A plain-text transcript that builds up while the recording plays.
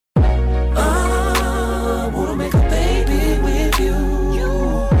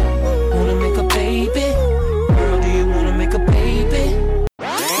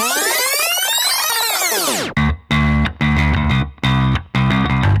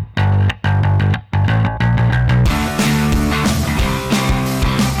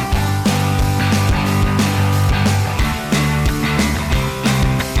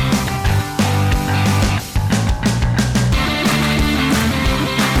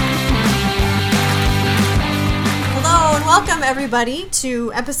everybody, to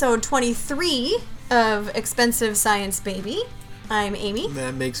episode 23 of Expensive Science Baby. I'm Amy.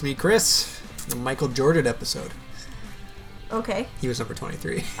 That makes me Chris. The Michael Jordan episode. Okay. He was number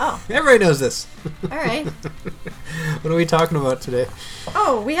 23. Oh. Everybody knows this. All right. What are we talking about today?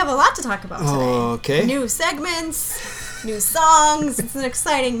 Oh, we have a lot to talk about today. Okay. New segments, new songs. It's an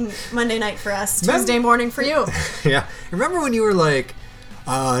exciting Monday night for us. Tuesday morning for you. Yeah. Remember when you were like,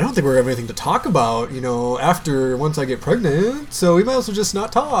 I don't think we're going to have anything to talk about, once I get pregnant, so we might as well just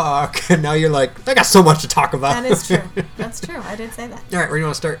not talk. And now you're like, I got so much to talk about. That is true. That's true. I did say that. All right, where do you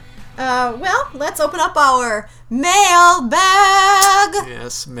want to start? Well, let's open up our mail bag.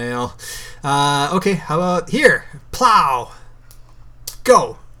 Yes, mail. Okay, how about here? Plow.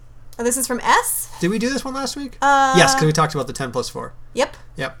 Go. Oh, this is from S? Did we do this one last week? Yes, because we talked about the 10 plus 4. Yep.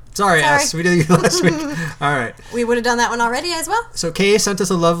 Sorry, S. We did it last week. All right. We would have done that one already as well. So Kay sent us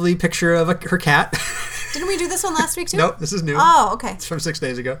a lovely picture of her cat. Didn't we do this one last week too? Nope, this is new. Oh, okay. It's from 6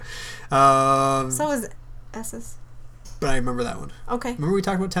 days ago. So was S's. But I remember that one. Okay. Remember we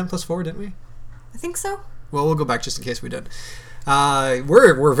talked about 10 plus 4, didn't we? I think so. Well, we'll go back just in case we did.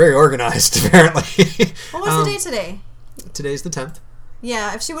 We're very organized, apparently. What was the date today? Today's the 10th.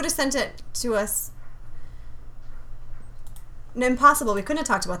 Yeah, if she would have sent it to us... Impossible. We couldn't have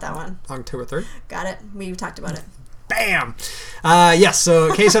talked about that one. October 3rd. Got it. We talked about it. Bam! Yes,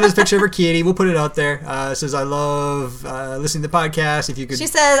 so Kay sent us a picture of her kitty. We'll put it out there. It says, I love listening to the podcast. If you could... She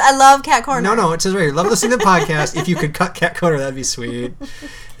says, I love Cat Corner. No, it says right here, love listening to the podcast. If you could cut Cat Corner, that'd be sweet.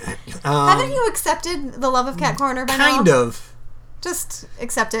 Haven't you accepted the love of Cat Corner by now? Kind of. Just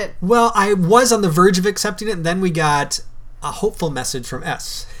accept it. Well, I was on the verge of accepting it, and then we got a hopeful message from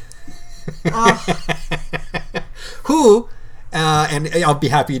S. Oh. Who... and I'll be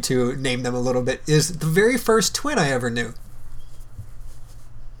happy to name them a little bit, is the very first twin I ever knew.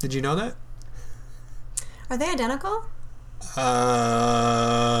 Did you know that? Are they identical? This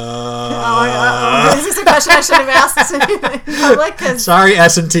is a question I should have asked in public. Sorry,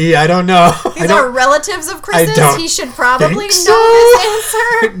 S&T, I don't know. These are relatives of Chris's. He should probably so. know this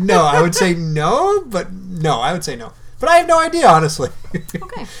answer. No, I would say no, but no, I would say no. But I have no idea, honestly.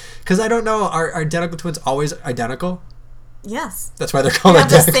 Okay. Because I don't know, are identical twins always identical? Yes. That's why they're called They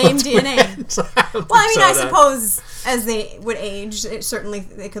identical have the same twins. DNA. I suppose as they would age, certainly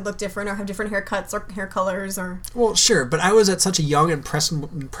they could look different or have different haircuts or hair colors or... Well, sure, but I was at such a young,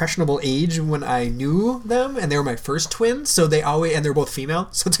 impressionable age when I knew them, and they were my first twins, so they always... And they're both female,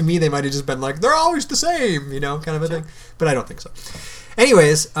 so to me they might have just been like, they're always the same, kind of a thing. But I don't think so.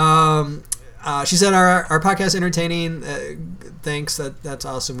 Anyways, she said our podcast is entertaining. Thanks, that's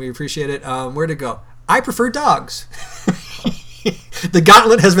awesome. We appreciate it. Where to go? I prefer dogs. The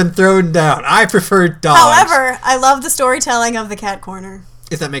gauntlet has been thrown down. I prefer dogs. However, I love the storytelling of the Cat Corner.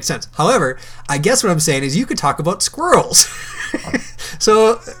 If that makes sense. However, I guess what I'm saying is you could talk about squirrels.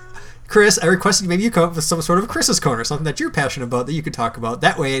 So, Chris, I requested maybe you come up with some sort of Chris's Corner, something that you're passionate about that you could talk about.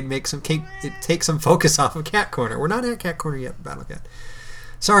 That way it takes some focus off of Cat Corner. We're not at Cat Corner yet, Battle Cat.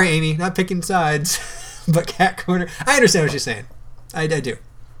 Sorry, Amy, not picking sides. But Cat Corner, I understand what you're saying. I do.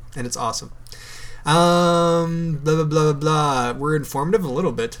 And it's awesome. Blah blah blah blah. We're informative a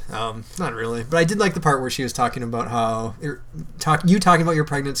little bit, not really, but I did like the part where she was talking about how you talking about your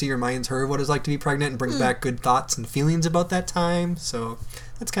pregnancy reminds her of what it's like to be pregnant and brings back good thoughts and feelings about that time. So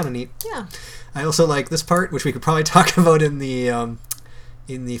that's kind of neat. Yeah. I also like this part, which we could probably talk about in the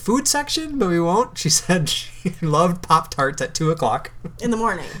food section, but we won't. She said she loved Pop-Tarts at 2:00 in the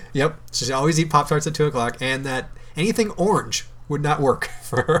morning. Yep, so she always eat Pop-Tarts at 2:00, and that anything orange would not work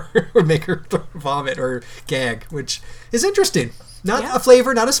for her or make her vomit or gag, which is interesting. Not a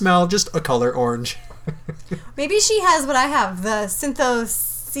flavor, not a smell, just a color, orange. Maybe she has what I have, the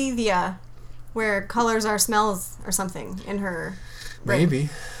synthosethia, where colors are smells or something in her brain. Maybe.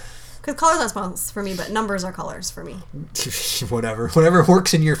 Because colors are smells for me, but numbers are colors for me. Whatever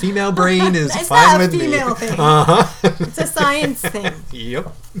works in your female brain is it's fine with me. It's not a female thing. It's a science thing.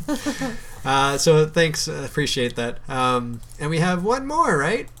 Yep. So thanks, appreciate that. And we have one more,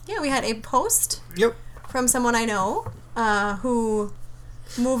 right? Yeah, we had a post. Yep. From someone I know who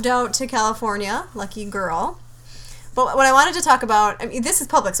moved out to California. Lucky girl. But what I wanted to talk about, this is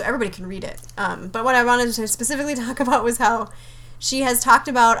public, so everybody can read it. But what I wanted to specifically talk about was how she has talked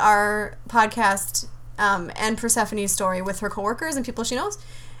about our podcast and Persephone's story with her coworkers and people she knows.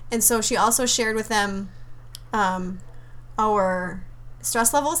 And so she also shared with them our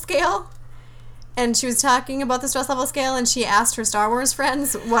stress level scale. And she was talking about the stress level scale, and she asked her Star Wars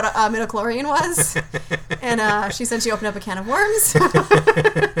friends what a midichlorian was. And she said she opened up a can of worms.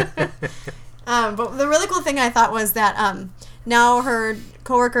 But the really cool thing I thought was that now her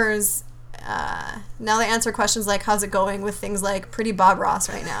coworkers Now they answer questions like, how's it going, with things like, pretty Bob Ross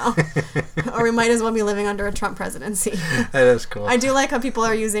right now. Or we might as well be living under a Trump presidency. That is cool. I do like how people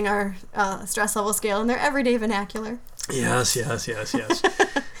are using our stress level scale in their everyday vernacular. Yes. So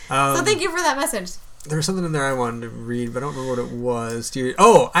thank you for that message. There was something in there I wanted to read, but I don't remember what it was.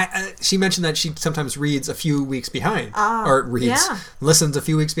 She mentioned that she sometimes reads a few weeks behind. Listens a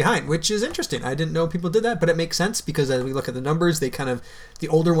few weeks behind, which is interesting. I didn't know people did that, but it makes sense because as we look at the numbers, the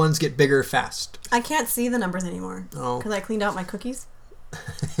older ones get bigger fast. I can't see the numbers anymore. Oh. Because I cleaned out my cookies.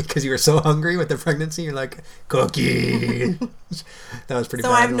 Because you were so hungry with the pregnancy, you're like, cookie. That was pretty bad.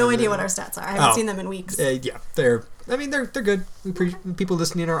 So I have no idea what our stats are. I haven't seen them in weeks. They're good. People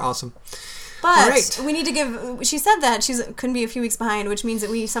listening are awesome. But we need to give, she said that she couldn't be a few weeks behind, which means that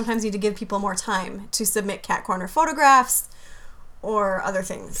we sometimes need to give people more time to submit Cat Corner photographs or other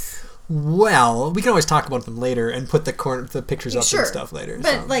things. Well, we can always talk about them later and put the pictures up and stuff later.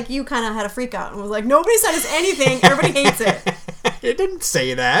 But you kind of had a freak out and was like, nobody sent us anything. Everybody hates it. It didn't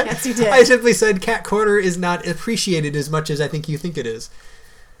say that. Yes, you did. I simply said Cat Corner is not appreciated as much as I think you think it is.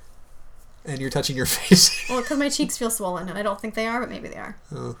 And you're touching your face. Well, because my cheeks feel swollen, and I don't think they are, but maybe they are.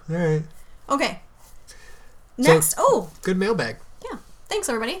 Oh, all right. Okay. Next. Good mailbag. Yeah. Thanks,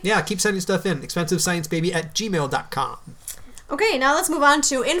 everybody. Yeah, keep sending stuff in. ExpensiveScienceBaby@gmail.com. Okay, now let's move on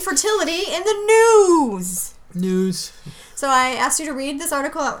to infertility in the news. So I asked you to read this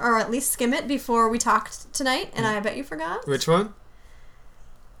article, or at least skim it, before we talked tonight, and I bet you forgot. Which one?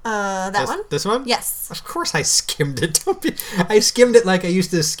 That one? This one? Yes. Of course I skimmed it. I skimmed it like I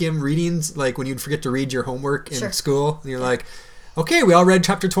used to skim readings, like when you'd forget to read your homework in school, and you're like, okay, we all read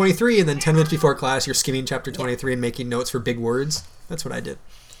chapter 23, and then 10 minutes before class, you're skimming chapter 23 and making notes for big words. That's what I did.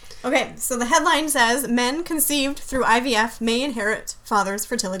 Okay, so the headline says, men conceived through IVF may inherit father's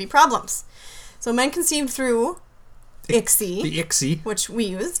fertility problems. So men conceived through ICSI, the ICSI, which we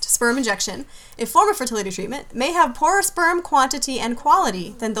used, sperm injection, a form of fertility treatment, may have poorer sperm quantity and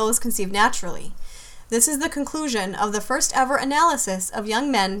quality than those conceived naturally. This is the conclusion of the first ever analysis of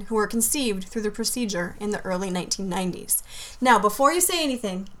young men who were conceived through the procedure in the early 1990s. Now, before you say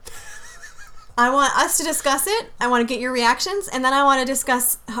anything, I want us to discuss it. I want to get your reactions, and then I want to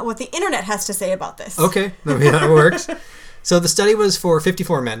discuss what the internet has to say about this. Okay, that works. So the study was for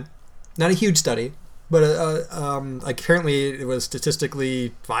 54 men. Not a huge study, but apparently it was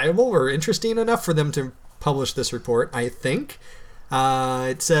statistically viable or interesting enough for them to publish this report, I think.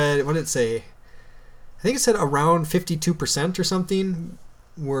 It said, what did it say? I think it said around 52% or something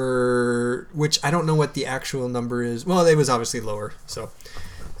were, which I don't know what the actual number is. Well, it was obviously lower. So,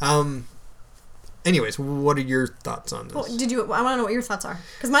 anyways, what are your thoughts on this? Well, I want to know what your thoughts are.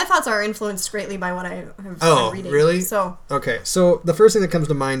 Because my thoughts are influenced greatly by what I have been reading. Oh, really? So. Okay, so the first thing that comes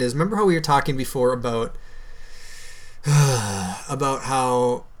to mind is, remember how we were talking before about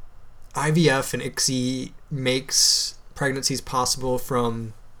how IVF and ICSI makes pregnancies possible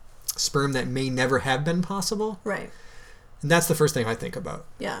from sperm that may never have been possible? Right. And that's the first thing I think about.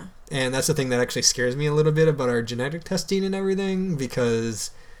 Yeah. And that's the thing that actually scares me a little bit about our genetic testing and everything,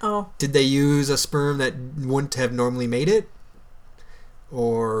 because did they use a sperm that wouldn't have normally made it?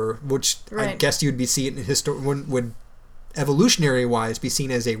 Or, which I guess you'd be seeing, would evolutionary-wise be seen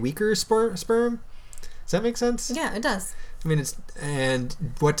as a weaker sperm? Does that make sense? Yeah, it does. I mean, and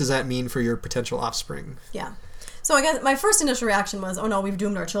what does that mean for your potential offspring? Yeah. So I guess my first initial reaction was, oh no, we've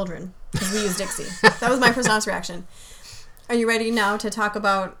doomed our children because we use ICSI. That was my first honest reaction. Are you ready now to talk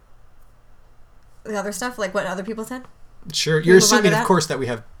about the other stuff, like what other people said? Sure. You're assuming, of course, that we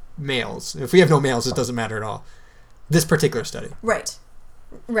have males. If we have no males, it doesn't matter at all. This particular study. Right.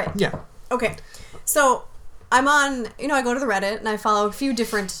 Yeah. Okay. So I'm on, I go to the Reddit and I follow a few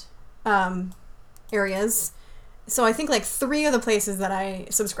different areas. So I think like 3 of the places that I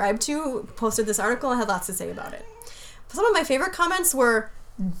subscribe to posted this article and had lots to say about it. Some of my favorite comments were,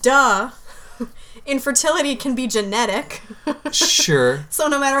 duh, infertility can be genetic. Sure. So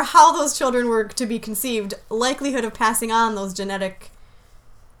no matter how those children were to be conceived, likelihood of passing on those genetic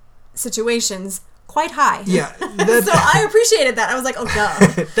situations, quite high. Yeah. So I appreciated that. I was like, oh,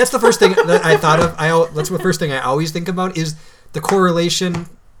 duh. That's the first thing that I thought of. That's the first thing I always think about is the correlation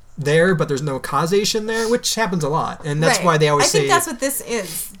there, but there's no causation there, which happens a lot. And that's why they always say... I think that's what this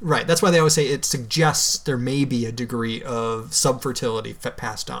is. Right. That's why they always say it suggests there may be a degree of subfertility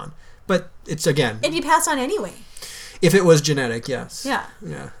passed on. But it's, again... It'd be passed on anyway. If it was genetic, yes. Yeah.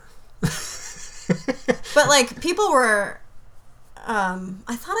 Yeah. But, like, people were... I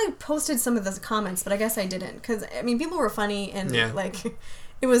thought I posted some of the comments, but I guess I didn't. Because, I mean, people were funny and, like,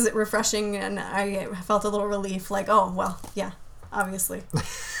 it was refreshing and I felt a little relief. Like, oh, well, yeah, obviously.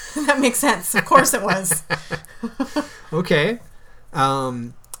 That makes sense. Of course it was. Okay.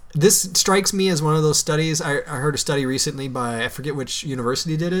 This strikes me as one of those studies. I heard a study recently by, I forget which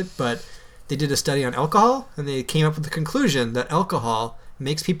university did it, but they did a study on alcohol, and they came up with the conclusion that alcohol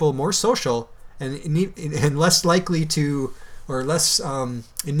makes people more social and less likely to, or less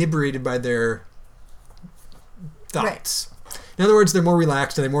inebriated by their thoughts. Right. In other words, they're more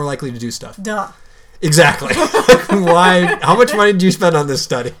relaxed and they're more likely to do stuff. Duh. Exactly. Why? How much money did you spend on this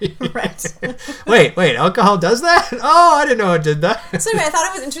study? Right. Wait, alcohol does that? Oh, I didn't know it did that. So anyway, I thought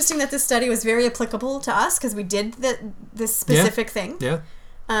it was interesting that this study was very applicable to us because we did this specific thing. Yeah.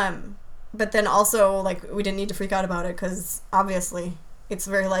 But then also, like, we didn't need to freak out about it because obviously it's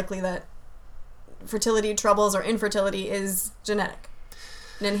very likely that fertility troubles or infertility is genetic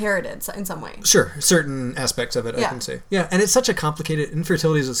and inherited in some way. Sure, certain aspects of it, I can say. Yeah, and it's such a complicated,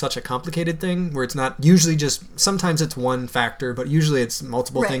 infertility is such a complicated thing where it's not usually just, sometimes it's one factor, but usually it's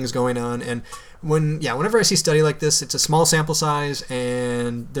multiple things going on. And whenever I see a study like this, it's a small sample size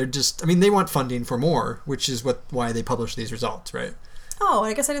and they're just, they want funding for more, which is why they publish these results, right? Oh,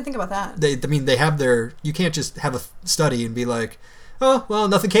 I guess I didn't think about that. They have you can't just have a study and be like, oh, well,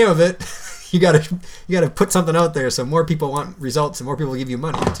 nothing came of it. You gotta put something out there so more people want results and more people give you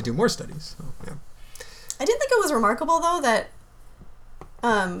money to do more studies. So, yeah. I did think it was remarkable, though, that,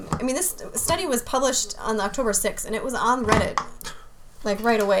 this study was published on October 6th, and it was on Reddit, like,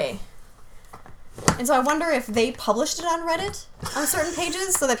 right away. And so I wonder if they published it on Reddit on certain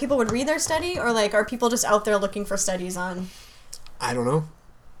pages so that people would read their study, or, like, are people just out there looking for studies on... I don't know.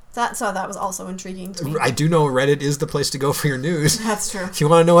 So that was also intriguing to me. I do know Reddit is the place to go for your news. That's true. If you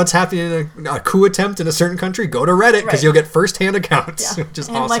want to know what's happening in a coup attempt in a certain country, go to Reddit because you'll get first-hand accounts, which is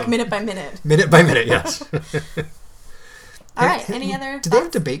awesome. Like minute by minute. Minute by minute, yes. All right, any other Do they have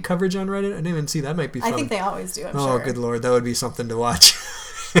debate coverage on Reddit? I didn't even see. That might be fun. I think they always do, I'm sure. Oh, good Lord. That would be something to watch.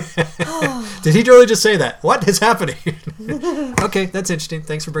 Did he really just say that? What is happening? Okay, that's interesting.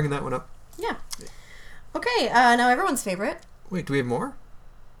 Thanks for bringing that one up. Yeah. Okay, now everyone's favorite. Wait, do we have more?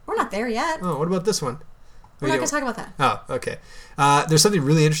 We're not there yet. Oh, what about this one? We're not going to talk about that. Oh, okay. There's something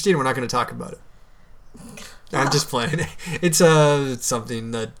really interesting, and we're not going to talk about it. I'm just playing. It's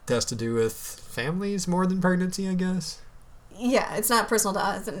something that has to do with families more than pregnancy, I guess. Yeah, it's not personal to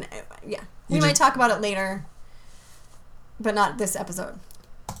us. And we might talk about it later, but not this episode.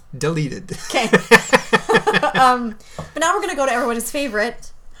 Deleted. Okay. But now we're going to go to everyone's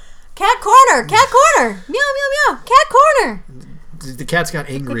favorite. Cat corner! Cat corner! Meow, meow, meow! Cat corner! The cats got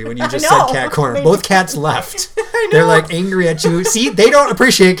angry when you just said cat corner. Both cats left. They're like angry at you. See, they don't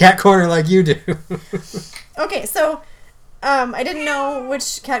appreciate cat corner like you do. Okay, so I didn't know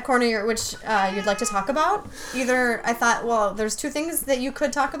which cat corner you'd like to talk about. Either I thought, well, there's two things that you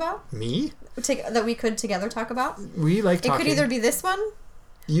could talk about. Me? That we could together talk about. We like talking. It could either be this one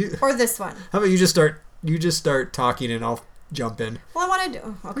or this one. How about you just start talking and I'll jump in. Well, I want to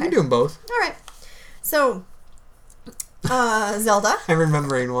do. Okay. We can do them both. All right. So, Zelda. I'm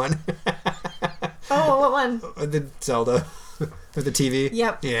remembering one. Oh, what one? The Zelda. With the TV?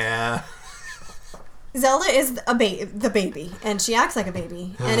 Yep. Yeah. Zelda is the baby, and she acts like a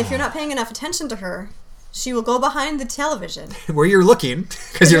baby. And if you're not paying enough attention to her, she will go behind the television. Where you're looking,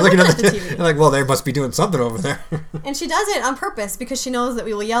 because you're looking at the TV. You're like, well, they must be doing something over there. And she does it on purpose because she knows that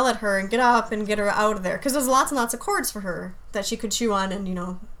we will yell at her and get up and get her out of there. Because there's lots and lots of cords for her that she could chew on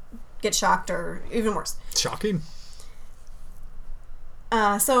and, get shocked or even worse. Shocking.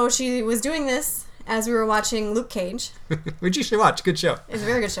 So she was doing this as we were watching Luke Cage. Which you should watch. Good show. It's a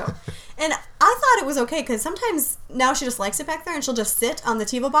very good show. And I thought it was okay because sometimes now she just likes it back there and she'll just sit on the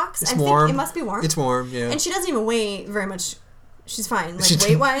TiVo box. It's I warm. think it must be warm. It's warm, yeah. And she doesn't even weigh very much. She's fine,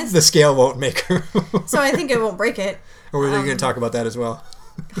 weight-wise. The scale won't make her. So I think it won't break it. Or are you going to talk about that as well?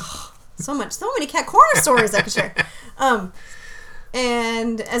 So many cat corner stories I could share.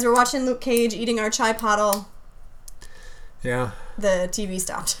 And as we're watching Luke Cage eating our chai pottle, yeah, the TV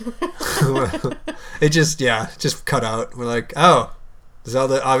stopped. It just cut out. We're like, oh,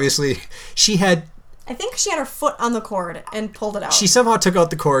 Zelda, obviously, I think she had her foot on the cord and pulled it out. She somehow took out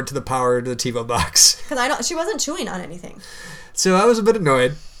the cord to the power to the TiVo box. Because she wasn't chewing on anything. So I was a bit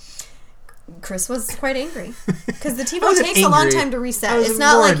annoyed. Chris was quite angry. Because the TiVo takes a long time to reset. It's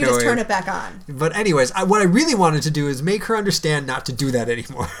not like you just turn it back on. But anyways, what I really wanted to do is make her understand not to do that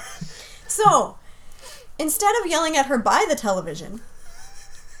anymore. So, instead of yelling at her by the television,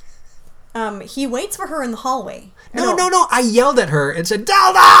 he waits for her in the hallway. No. I yelled at her and said,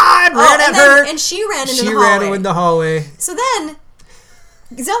 Zelda! And ran at her. And she ran into the hallway. She ran in the hallway. So then,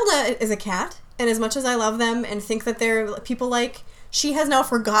 Zelda is a cat. And as much as I love them and think that they're people she has now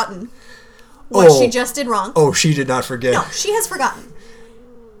forgotten what she just did wrong. Oh, she did not forget. No, she has forgotten.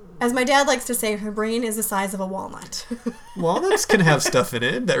 As my dad likes to say, her brain is the size of a walnut. Walnuts can have stuff in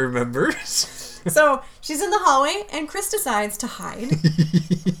it that remembers. So she's in the hallway, and Chris decides to hide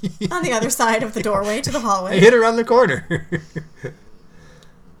on the other side of the doorway to the hallway. I hit her on the corner.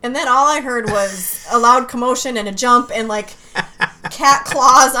 And then all I heard was a loud commotion and a jump and like cat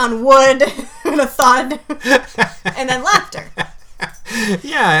claws on wood and a thud. And then laughter.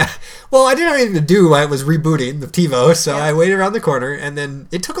 Yeah. Well, I didn't have anything to do while it was rebooting the TiVo, so I waited around the corner, and then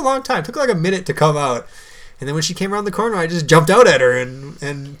it took a long time. It took like a minute to come out. And then when she came around the corner, I just jumped out at her,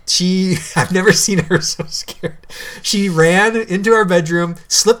 and she, I've never seen her so scared. She ran into our bedroom,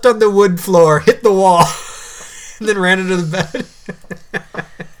 slipped on the wood floor, hit the wall, and then ran into the bed.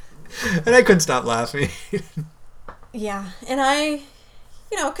 And I couldn't stop laughing. Yeah, and I,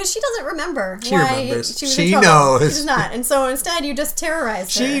 because she doesn't remember She why remembers. she was She in trouble. knows. She does not. And so instead you just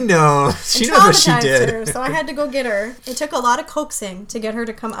terrorized her. She knows. She and knows what she traumatized did. her, so I had to go get her. It took a lot of coaxing to get her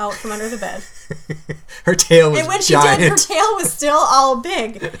to come out from under the bed. Her tail was And when giant. she did, her tail was still all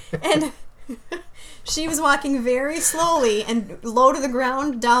big. And she was walking very slowly and low to the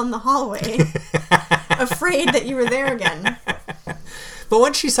ground down the hallway, afraid that you were there again. But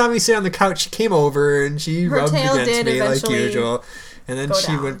once she saw me sit on the couch, she came over and she Her rubbed tail against did me like eventually usual. And then go she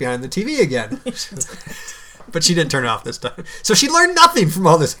down. went behind the TV again. But she didn't turn it off this time. So she learned nothing from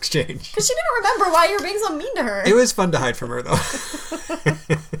all this exchange. Because she didn't remember why you were being so mean to her. It was fun to hide from her,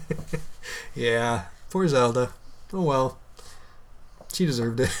 though. Yeah. Poor Zelda. Oh, well. She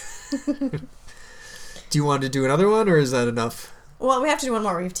deserved it. Do you want to do another one, or is that enough? Well, we have to do one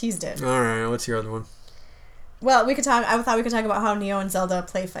more. We've teased it. All right. What's your other one? Well, I thought we could talk about how Neo and Zelda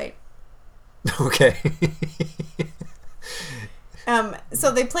play fight. Okay.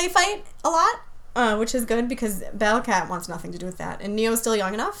 So they play fight a lot, which is good because Battle Cat wants nothing to do with that. And Neo's still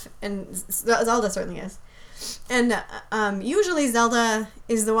young enough, and Zelda certainly is. And usually Zelda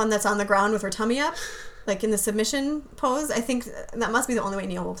is the one that's on the ground with her tummy up, like in the submission pose. I think that must be the only way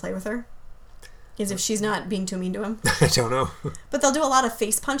Neo will play with her, is if she's not being too mean to him. I don't know. But they'll do a lot of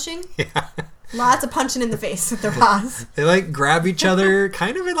face punching. Yeah. Lots of punching in the face with their paws. They like grab each other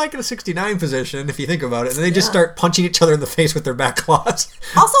kind of in like a 69 position, if you think about it. And they just start punching each other in the face with their back claws.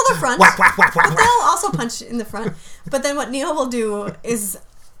 Also the front. Whack, whack, whack, whack, But they'll also punch in the front. But then what Neo will do is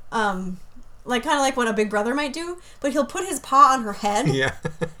like kind of like what a big brother might do, but he'll put his paw on her head. Yeah.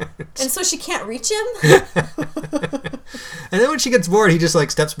 And so she can't reach him. And then when she gets bored, he just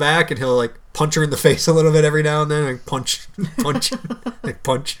like steps back and he'll like punch her in the face a little bit every now and then. Like punch, punch, like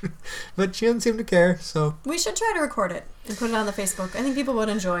punch. But she doesn't seem to care, so. We should try to record it and put it on the Facebook. I think people would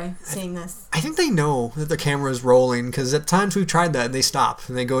enjoy seeing this. I think they know that the camera is rolling because at times we've tried that and they stop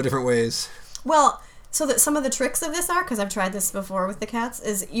and they go different ways. Well, so that some of the tricks of this are, because I've tried this before with the cats,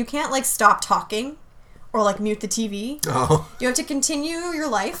 is you can't like stop talking or like mute the TV. Oh. You have to continue your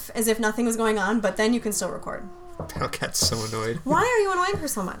life as if nothing was going on, but then you can still record. Cat's so annoyed. Why are you annoying her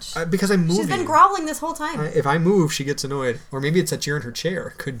so much? Because I'm moving. She's been growling this whole time. If I move, she gets annoyed. Or maybe it's that you're in her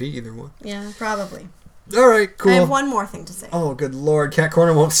chair. Could be either one. Yeah, probably. All right, cool. I have one more thing to say. Oh, good Lord. Cat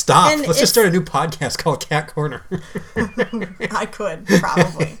Corner won't stop. And Let's just start a new podcast called Cat Corner. I could,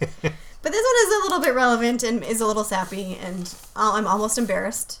 probably. But this one is a little bit relevant and is a little sappy, and I'm almost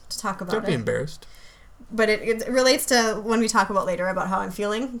embarrassed to talk about it. Don't be embarrassed. But it relates to when we talk about later about how I'm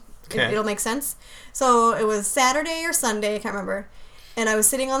feeling. Okay. It'll make sense. So it was Saturday or Sunday, I can't remember, and I was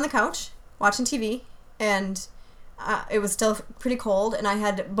sitting on the couch watching TV, and it was still pretty cold, and I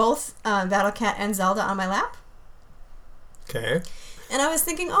had both Battle Cat and Zelda on my lap. Okay. And I was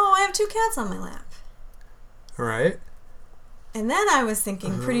thinking, oh, I have two cats on my lap. All right. And then I was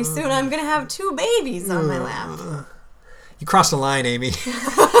thinking, pretty soon I'm going to have two babies on my lap. You crossed the line, Amy.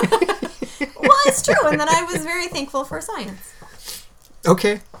 Well, it's true. And then I was very thankful for science.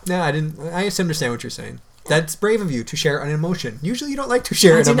 Okay. No, I didn't. I just understand what you're saying. That's brave of you to share an emotion. Usually you don't like to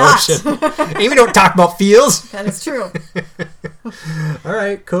share an emotion. Amy, don't talk about feels. That is true. All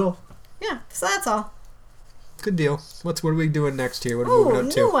right, cool. Yeah, so that's all. Good deal. What are we doing next here? What are we Oh, moving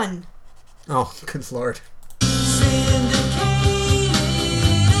up to? new one. Oh, good Lord.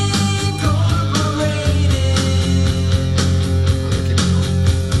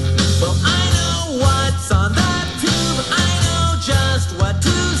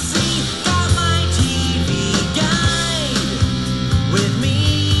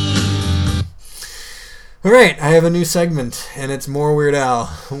 All right, I have a new segment, and it's more Weird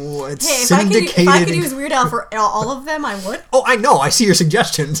Al. It's Hey, if syndicated. I could use Weird Al for all of them, I would. Oh, I know. I see your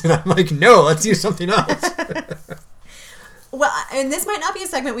suggestions, and I'm like, no, let's use something else. Well, and this might not be a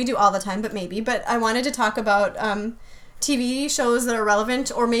segment we do all the time, but maybe. But I wanted to talk about TV shows that are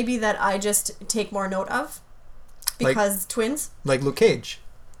relevant, or maybe that I just take more note of because twins. Like Luke Cage.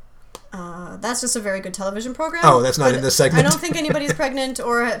 That's just a very good television program. Oh, that's not in this segment. I don't think anybody's pregnant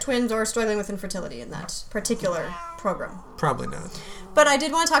or twins or struggling with infertility in that particular program. Probably not. But I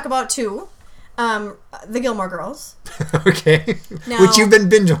did want to talk about two. The Gilmore Girls. Okay. Now, which you've been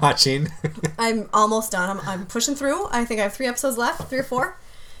binge watching. I'm almost done. I'm pushing through. I think I have 3 episodes left, 3 or 4.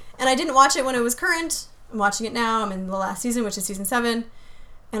 And I didn't watch it when it was current. I'm watching it now. I'm in the last season, which is season 7.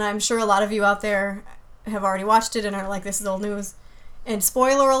 And I'm sure a lot of you out there have already watched it and are like, this is old news. And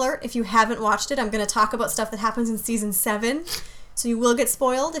spoiler alert, if you haven't watched it, I'm going to talk about stuff that happens in season 7. So you will get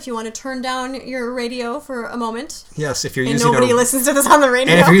spoiled if you want to turn down your radio for a moment. Yes, if you're and using nobody listens to this on the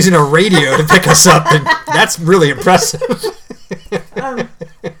radio. And if you're using a radio to pick us up, then that's really impressive.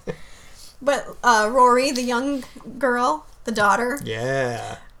 But Rory, the young girl, the daughter.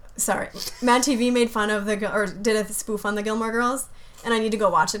 Yeah. Sorry. Mad TV made fun of did a spoof on the Gilmore Girls. And I need to go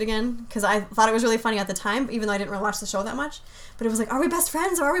watch it again because I thought it was really funny at the time, even though I didn't really watch the show that much. But it was like, are we best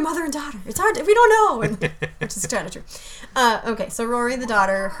friends or are we mother and daughter? It's hard. We don't know. And, which is kind of true. Okay, so Rory, the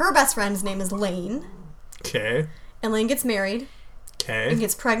daughter, her best friend's name is Lane. Okay. And Lane gets married. Okay. And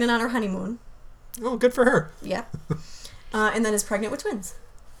gets pregnant on her honeymoon. Oh, good for her. Yep. And then is pregnant with twins.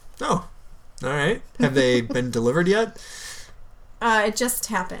 Oh, all right. Have they been delivered yet? It just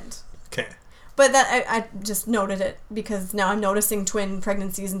happened. Okay. But that I just noted it because now I'm noticing twin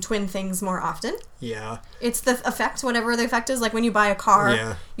pregnancies and twin things more often. Yeah. It's the effect, whatever the effect is. Like when you buy a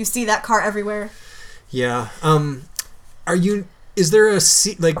car, you see that car everywhere. Yeah. Is there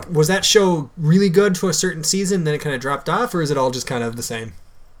was that show really good to a certain season, then it kind of dropped off, or is it all just kind of the same?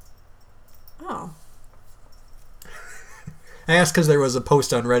 Oh. I asked because there was a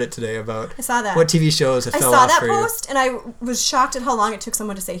post on Reddit today about I saw that. What TV shows have fell I saw off that for you. post, and I was shocked at how long it took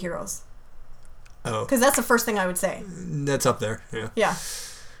someone to say Heroes. Oh. Because that's the first thing I would say. That's up there, yeah. Yeah.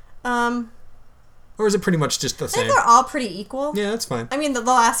 Or is it pretty much just the same? I think they're all pretty equal. Yeah, that's fine. I mean, the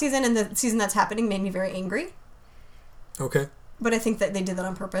last season and the season that's happening made me very angry. Okay. But I think that they did that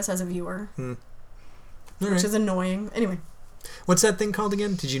on purpose as a viewer. Which is annoying. Anyway. What's that thing called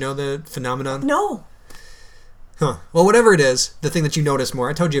again? Did you know the phenomenon? No. Huh. Well, whatever it is, the thing that you notice more.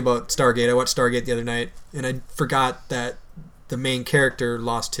 I told you about Stargate. I watched Stargate the other night, and I forgot that the main character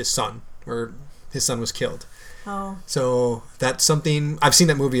lost his son, or his son was killed. Oh. So that's something... I've seen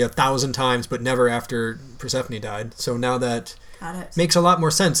that movie 1,000 times, but never after Persephone died. So now that makes a lot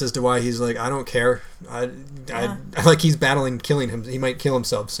more sense as to why he's like, I don't care. I like he's battling killing him. He might kill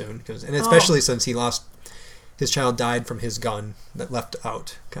himself soon. And especially since he lost... His child died from his gun that left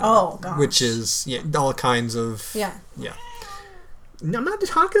out. Gosh. Which is all kinds of... Yeah. Yeah. No, I'm not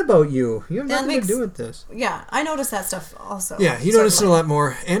talking about you. You have nothing to do with this. Yeah, I noticed that stuff also. Yeah, you notice it a lot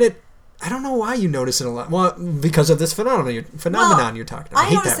more. And I don't know why you notice it a lot. Well, because of this phenomenon you're talking about. I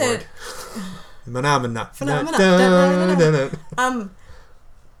hate that word. Phenomena.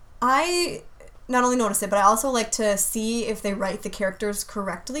 I not only notice it, but I also like to see if they write the characters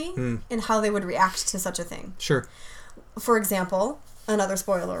correctly and how they would react to such a thing. Sure. For example, another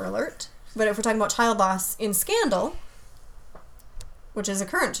spoiler alert, but if we're talking about child loss in Scandal, which is a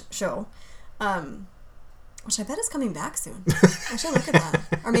current show, which I bet is coming back soon. I should look at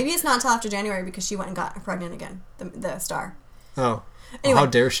that. Or maybe it's not until after January because she went and got pregnant again, the star. Oh. Anyway, how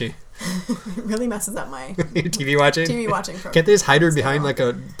dare she? It really messes up my TV watching program. Can't they just hide her behind like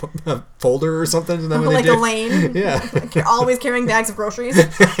a folder or something? Is that what like they do? Elaine? Yeah. Always carrying bags of groceries.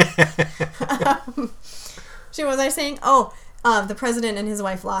 What was I saying? Oh, the president and his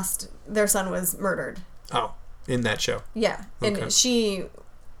wife their son was murdered. Oh, in that show. Yeah. Okay. And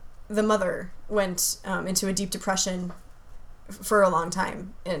the mother went into a deep depression for a long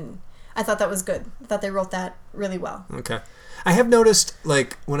time. And I thought that was good. I thought they wrote that really well. Okay. I have noticed,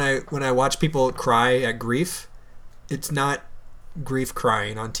 like, when I watch people cry at grief, it's not grief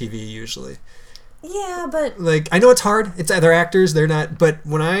crying on TV usually. Yeah, but... Like, I know it's hard. They're actors. They're not... But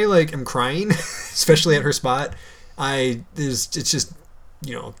when I, like, am crying, especially at her spot, it's just,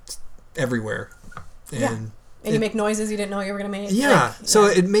 everywhere. And you make noises you didn't know you were going to make. Yeah. So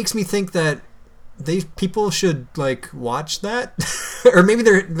it makes me think that people should, like, watch that. Or maybe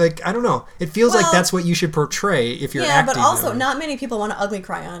they're, like, I don't know. It feels like that's what you should portray if you're acting. Yeah, but also not many people want to ugly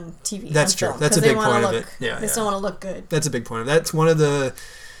cry on TV. That's true. That's a big point of it. Yeah, they still want to look good. That's a big point of it. That's one of the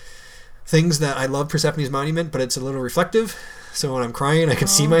things that I love Persephone's Monument, but it's a little reflective. So when I'm crying, I can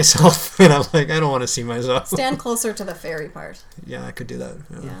see myself, and I'm like, I don't want to see myself. Stand closer to the fairy part. Yeah, I could do that.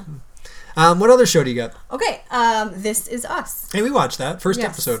 Yeah. What other show do you got? Okay, This Is Us. Hey, we watched that. First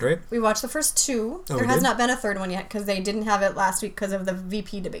episode, right? We watched the first 2. There has not been a third one yet because they didn't have it last week because of the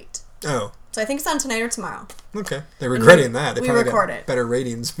VP debate. Oh. So I think it's on tonight or tomorrow. Okay. They're regretting that. They probably record got better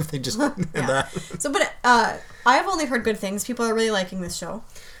ratings if they just had that. So, but I've only heard good things. People are really liking this show.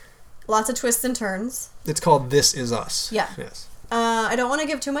 Lots of twists and turns. It's called This Is Us. Yeah. Yes. I don't want to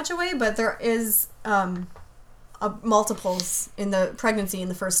give too much away, but there is multiples in the pregnancy in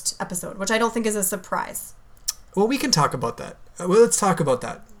the first episode, which I don't think is a surprise. Well, we can talk about that. Well, let's talk about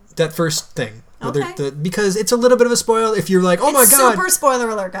that. That first thing. Okay. Because it's a little bit of a spoil if you're like, oh my god. Super spoiler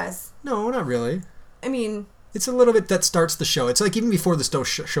alert, guys. No, not really. I mean... It's a little bit that starts the show. It's like even before the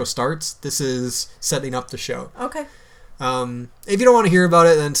show starts, this is setting up the show. Okay. If you don't want to hear about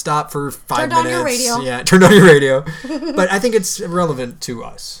it, then stop for 5 minutes. Turn down your radio. Yeah, turn down your radio. But I think it's relevant to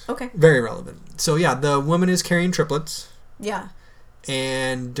us. Okay. Very relevant. So yeah, the woman is carrying triplets. Yeah.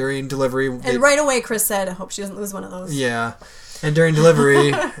 And during delivery... And right away, Chris said, I hope she doesn't lose one of those. Yeah. And during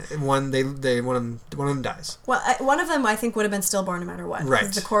delivery, one of them dies. Well, one of them I think would have been stillborn no matter what. Right.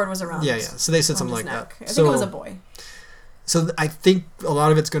 Because the cord was around. Yeah. So they said something like neck. that. I think it was a boy. So I think a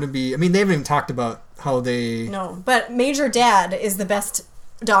lot of it's going to be... I mean, they haven't even talked about how they... No, but Major Dad is the best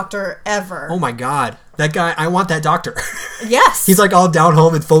doctor ever. Oh my god. That guy, I want that doctor. Yes. He's like all down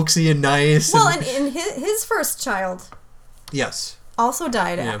home and folksy and nice. Well, and his first child... Yes. Also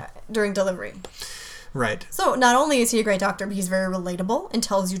died during delivery. Right. So not only is he a great doctor, but he's very relatable and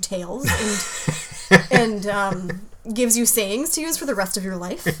tells you tales and gives you sayings to use for the rest of your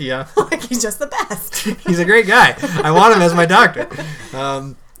life. Yeah. Like he's just the best. He's a great guy. I want him as my doctor.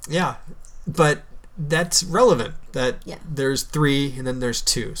 Yeah. But that's relevant that there's 3 and then there's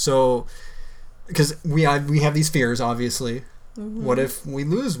 2. So because we have these fears, obviously. Mm-hmm. What if we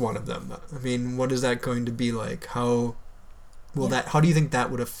lose one of them? I mean, what is that going to be like? How do you think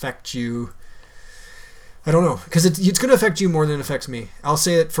that would affect you? I don't know, because it's going to affect you more than it affects me. I'll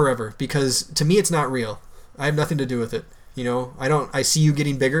say it forever, because to me it's not real. I have nothing to do with it. You know, I see you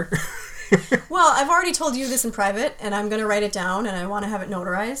getting bigger. Well, I've already told you this in private, and I'm going to write it down, and I want to have it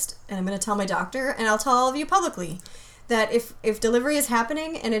notarized, and I'm going to tell my doctor, and I'll tell all of you publicly that if delivery is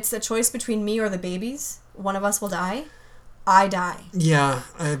happening and it's a choice between me or the babies, one of us will die. I die. Yeah,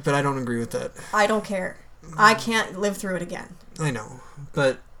 but I don't agree with that. I don't care. I can't live through it again. I know,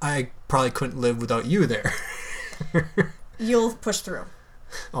 but I probably couldn't live without you there. You'll push through.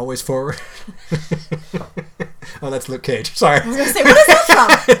 Always forward. Oh, that's Luke Cage. Sorry. I was going to say, what is that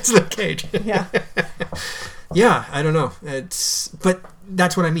from? It's Luke Cage. Yeah. Yeah, I don't know. But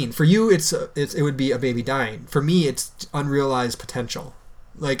that's what I mean. For you, it would be a baby dying. For me, it's unrealized potential.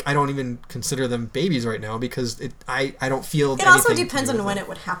 Like, I don't even consider them babies right now because I don't feel it also depends on when it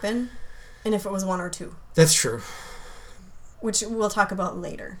would happen and if it was 1 or 2. That's true. Which we'll talk about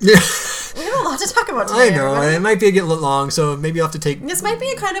later. Yeah. We have a lot to talk about today. I know. It might be a little long, so maybe you'll have to take... This might be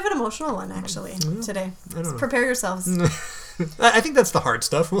a kind of an emotional one, actually, today. I don't know. Prepare yourselves. I think that's the hard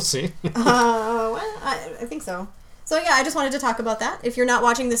stuff. We'll see. Well, I think so. So, yeah, I just wanted to talk about that. If you're not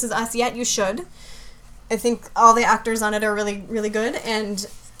watching This Is Us yet, you should. I think all the actors on it are really, really good, and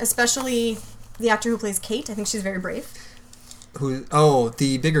especially the actor who plays Kate. I think she's very brave.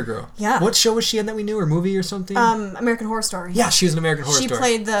 The bigger girl. Yeah. What show was she in that we knew, or movie or something? American Horror Story. Yeah, she was in American Horror Story. She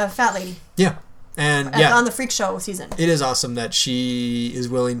played the fat lady. Yeah. And yeah. On the Freak Show season. It is awesome that she is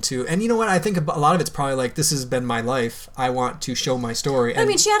willing to, and you know what, I think a lot of it's probably like, this has been my life, I want to show my story. And I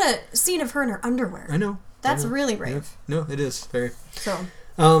mean, she had a scene of her in her underwear. I know. That's really brave. Yeah. No, it is. Very. So.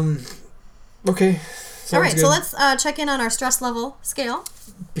 Okay. All right, so let's check in on our stress level scale.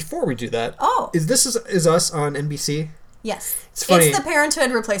 Before we do that. Oh. This is Us on NBC? Yes. It's funny. It's the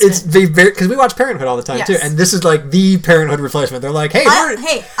Parenthood replacement. It's because we watch Parenthood all the time, too. And this is like the Parenthood replacement. They're like, hey,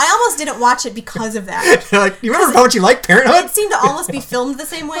 I almost didn't watch it because of that. They're like, you remember how much you like Parenthood? It seemed to almost be filmed the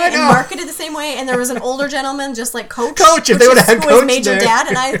same way and marketed the same way, and there was an older gentleman just like Coach, if they would have had Coach Major there. Dad,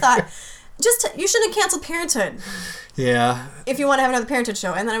 and I thought, you shouldn't have canceled Parenthood. Yeah. If you want to have another Parenthood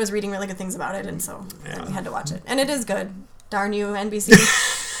show. And then I was reading really good things about it, and so we had to watch it. And it is good. Darn you, NBC.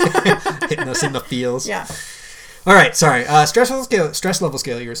 Hitting us in the feels. Yeah. All right, sorry. Stress level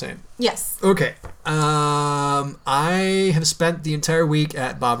scale, you were saying? Yes. Okay. I have spent the entire week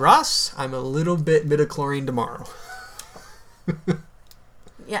at Bob Ross. I'm a little bit midichlorian tomorrow.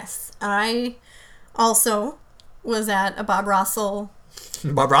 Yes. I also was at a Bob Rossell.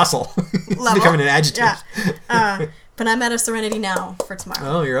 Bob Rossell. It's becoming an adjective. Yeah. But I'm at a Serenity now for tomorrow.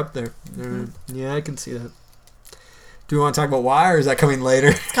 Oh, you're up there. Yeah, I can see that. Do we want to talk about why, or is that coming later?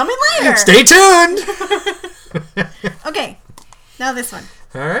 It's coming later. Stay tuned. Okay, now this one.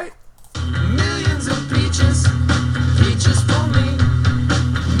 All right. Millions of peaches, peaches for me.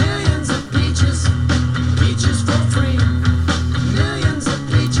 Millions of peaches, peaches for free. Millions of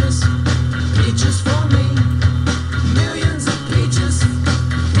peaches, peaches for me. Millions of peaches,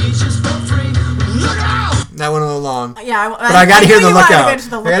 peaches for free. Look out! That went a little long. Yeah, but I got to hear the lookout.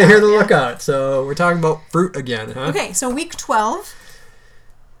 I got to hear the yeah. lookout. So we're talking about fruit again, huh? Okay, so week 12.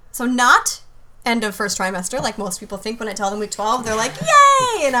 So not end of first trimester, like most people think when I tell them week 12. They're like,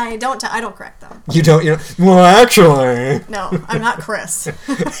 yay! And I don't correct them. You don't, well, actually. No, I'm not Chris.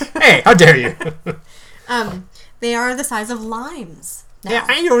 Hey, how dare you? They are the size of limes. Now. Yeah,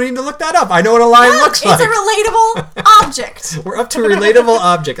 I don't need to look that up. I know what a lime looks like. It's a relatable object. We're up to a relatable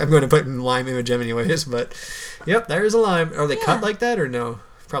object. I'm going to put in lime image anyways, but yep, there's a lime. Are they cut like that or no?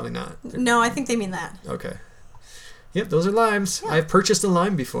 Probably not. No, I think they mean that. Okay. Yep, those are limes. Yeah. I've purchased a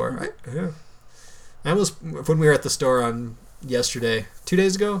lime before. Mm-hmm. I almost, when we were at the store on yesterday, 2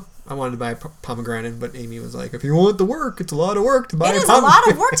 days ago, I wanted to buy a pomegranate, but Amy was like, if you want the work, it's a lot of work to buy a pomegranate. It is a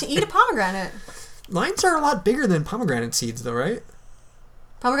lot of work to eat a pomegranate. Limes are a lot bigger than pomegranate seeds, though, right?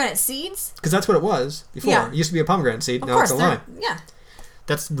 Pomegranate seeds? Because that's what it was before. Yeah. It used to be a pomegranate seed, now it's a lime. Yeah.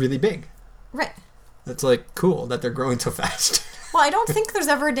 That's really big. Right. That's like cool that they're growing so fast. Well, I don't think there's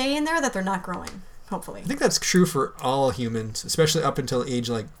ever a day in there that they're not growing, hopefully. I think that's true for all humans, especially up until age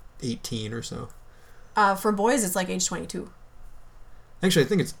like 18 or so. For boys, it's like age 22. Actually, I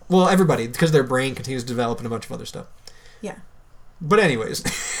think it's, well, everybody, because their brain continues to develop and a bunch of other stuff. Yeah. But anyways,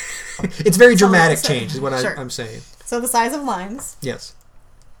 it's very dramatic change is what I'm saying. So the size of limes. Yes.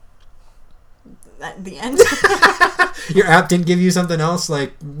 At the end. Your app didn't give you something else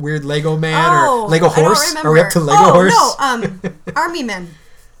like weird Lego man or Lego horse? I don't remember. Are we up to Lego horse? No, Army men.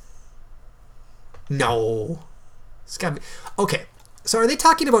 No. It's gotta be. Okay. So are they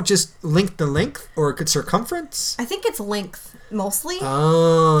talking about just length to length or circumference? I think it's length mostly.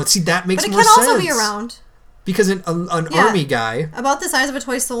 Oh, see, that makes more sense. But it can also be around. Because an army guy... About the size of a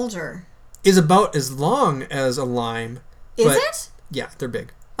toy soldier. ...is about as long as a lime. Is it? Yeah, they're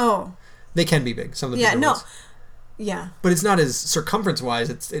big. Oh. They can be big. Some of the bigger ones. Yeah. But it's not as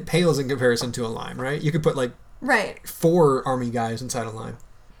circumference-wise. It pales in comparison to a lime, right? You could put, like... Right. 4 army guys inside a lime.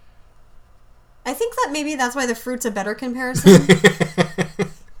 I think that maybe that's why the fruit's a better comparison.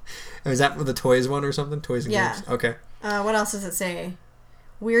 Is that the toys one or something? Toys and games? Okay. What else does it say?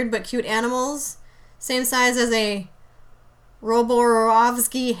 Weird but cute animals. Same size as a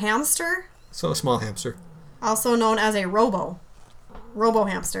Roborovsky hamster. So a small hamster. Also known as a robo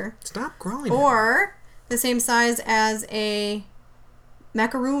hamster. Stop growing. Or the same size as a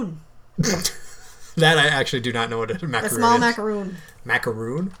macaroon. That I actually do not know what a macaroon is. A small macaroon.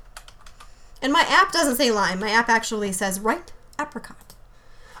 Macaroon? And my app doesn't say lime. My app actually says ripe apricot.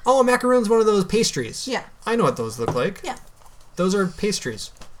 Oh, a macaroon's one of those pastries. Yeah. I know what those look like. Yeah. Those are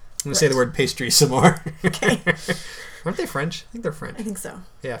pastries. I'm going to say the word pastry some more. Okay. Aren't they French? I think they're French. I think so.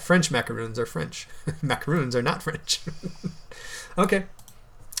 Yeah, French macaroons are French. Macaroons are not French. Okay.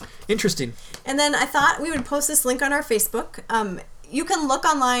 Interesting. And then I thought we would post this link on our Facebook. You can look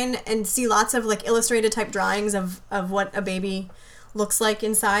online and see lots of like illustrated type drawings of what a baby looks like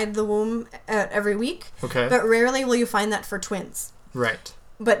inside the womb every week. Okay. But rarely will you find that for twins. Right.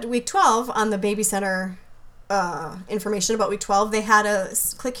 But week 12 on the Baby Center information about week 12, they had a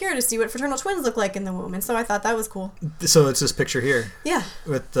click here to see what fraternal twins look like in the womb. And so I thought that was cool. So it's this picture here. Yeah.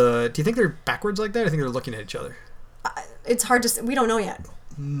 With the. Do you think they're backwards like that? I think they're looking at each other. It's hard to. We don't know yet.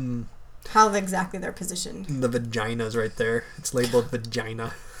 How exactly they're positioned. The vagina's right there. It's labeled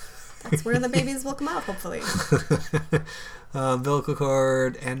vagina. That's where the babies will come out, hopefully. Umbilical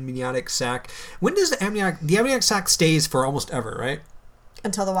cord, amniotic sac. When does the amniotic sac stays for almost ever, right?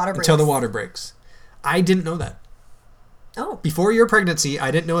 Until the water breaks. Until the water breaks. I didn't know that. Oh. Before your pregnancy,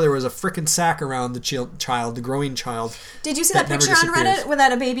 I didn't know there was a frickin' sac around the child, the growing child. Did you see that picture on Reddit where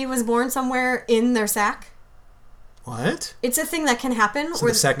that a baby was born somewhere in their sac? What? It's a thing that can happen. So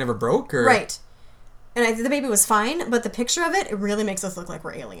the sac never broke? Or? Right. And the baby was fine, but the picture of it really makes us look like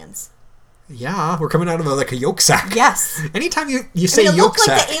we're aliens. Yeah, we're coming out of like a yolk sac. Yes. Anytime you say yolk sac. It looked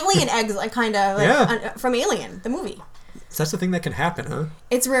like the alien eggs, like kind of from Alien, the movie. So that's the thing that can happen, huh?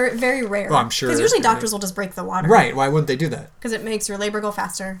 It's rare, very rare. Well, I'm sure. Because usually doctors will just break the water. Right. Why wouldn't they do that? Because it makes your labor go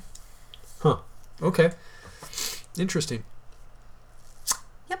faster. Huh. Okay. Interesting.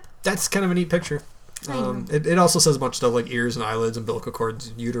 Yep. That's kind of a neat picture. It also says a bunch of stuff like ears and eyelids, umbilical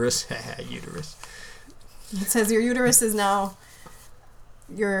cords, uterus. Uterus. It says your uterus is now...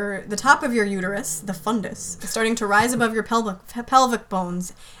 the top of your uterus, the fundus, is starting to rise above your pelvic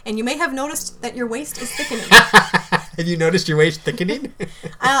bones, and you may have noticed that your waist is thickening. Have you noticed your waist thickening?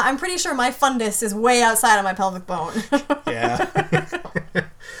 I'm pretty sure my fundus is way outside of my pelvic bone. Yeah.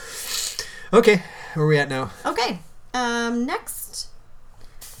 Okay, where are we at now? Okay, next,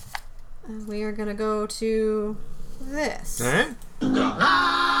 we are going to go to this. All right.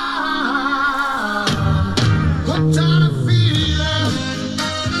 Hooked on a feeling.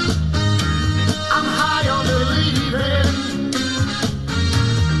 I'm high on believing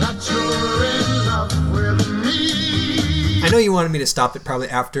that you're in love with me. I know you wanted me to stop it probably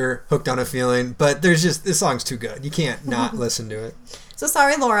after Hooked on a Feeling, but this song's too good. You can't not listen to it. So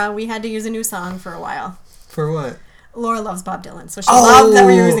sorry, Laura. We had to use a new song for a while. For what? Laura loves Bob Dylan, so she loved that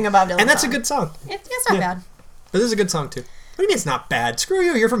we were using a Bob Dylan And that's song. a good song. It's not bad. But this is a good song, too. What do you mean it's not bad? Screw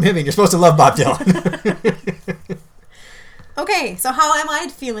you. You're from Hibbing. You're supposed to love Bob Dylan. Okay, so how am I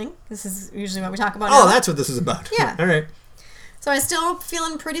feeling? This is usually what we talk about Oh, now. that's what this is about. Yeah. All right. So I'm still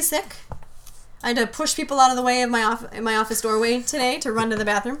feeling pretty sick. I had to push people out of the way of my office doorway today to run to the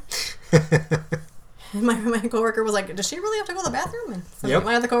bathroom. And my coworker was like, "Does she really have to go to the bathroom?" And so Yep.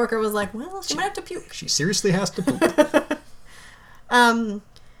 my other coworker was like, "Well, she might have to puke." She seriously has to poop.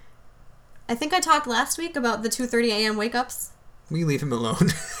 I think I talked last week about the 2:30 a.m. wake ups. We leave him alone.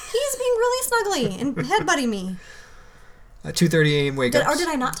 He's being really snuggly and headbutting me. 2:30 a.m. wake up. Or did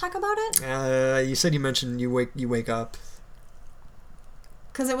I not talk about it? You said you mentioned you wake up.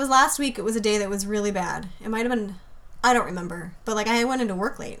 Because it was last week. It was a day that was really bad. It might have been, I don't remember. But like I went into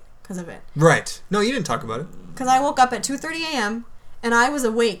work late because of it. Right. No, you didn't talk about it. Because I woke up at 2:30 a.m. and I was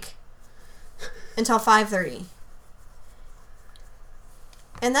awake until 5:30.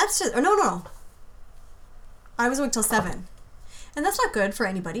 And that's just... No. I was awake till 7. And that's not good for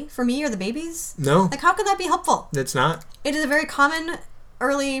anybody. For me or the babies. No. Like, how can that be helpful? It's not. It is a very common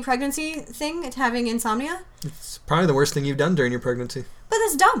early pregnancy thing. It's having insomnia. It's probably the worst thing you've done during your pregnancy. But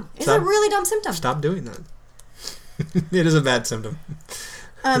that's dumb. It's a really dumb symptom. Stop doing that. It is a bad symptom.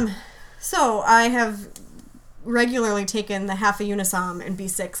 So I have regularly taken the half a Unisom and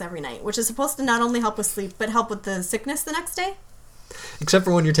B6 every night, which is supposed to not only help with sleep, but help with the sickness the next day. Except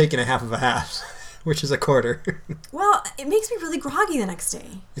for when you're taking a half of a half, which is a quarter. Well, it makes me really groggy the next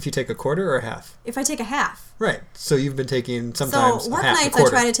day. If you take a quarter or a half? If I take a half. Right. So you've been taking sometimes So work a half, nights a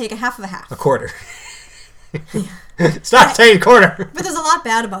quarter. I try to take a half of a half. A quarter. Stop saying quarter. But there's a lot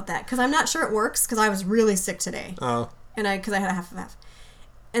bad about that because I'm not sure it works because I was really sick today. Oh. And because I had a half of a half.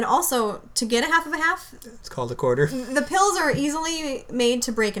 And also, to get a half of a half, It's called a quarter. the pills are easily made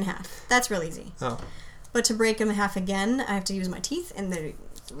to break in half. That's real easy. Oh. But to break them in half again, I have to use my teeth, and they're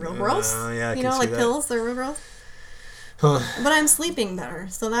real gross. Yeah, I you can know, see like that. pills, they're real gross. Huh. But I'm sleeping better,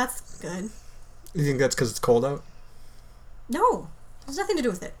 so that's good. You think that's because it's cold out? No, there's nothing to do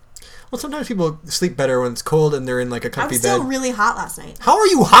with it. Well, sometimes people sleep better when it's cold and they're in like a I comfy was still bed. really hot last night. How are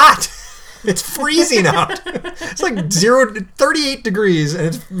you hot? It's freezing out. It's like 38 degrees,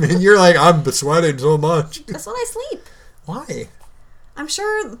 and you're like, I'm sweating so much. That's when I sleep. Why? I'm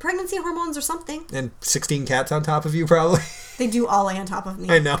sure pregnancy hormones or something. And 16 cats on top of you, probably. They do all lay on top of me.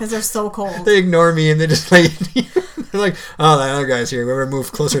 I know. Because they're so cold. They ignore me, and they just like, they're like, oh, that other guy's here. We better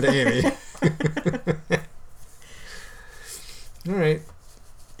move closer to Amee. All right.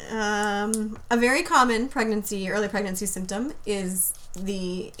 A very common early pregnancy symptom is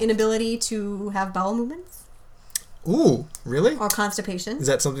the inability to have bowel movements Ooh, really? or constipation. Is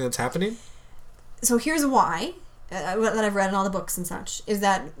that something that's happening? So here's why, that I've read in all the books and such, is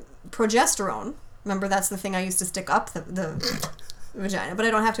that progesterone, remember that's the thing I used to stick up the vagina, but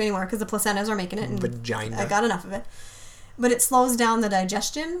I don't have to anymore because the placentas are making it and Vagina. I got enough of it. But it slows down the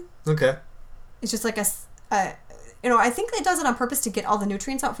digestion. Okay. It's just like I think it does it on purpose to get all the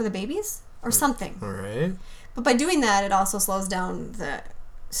nutrients out for the babies or something. All right. But by doing that, it also slows down the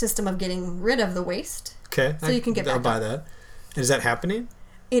system of getting rid of the waste. Okay. So you can get I'll back buy up. that. Is that happening?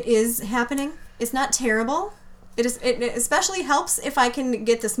 It is happening. It's not terrible. It especially helps if I can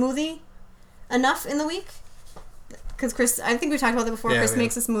get the smoothie enough in the week. Because Chris, I think we talked about that before. Yeah, Chris yeah.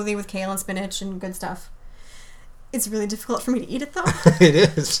 makes a smoothie with kale and spinach and good stuff. It's really difficult for me to eat it though. It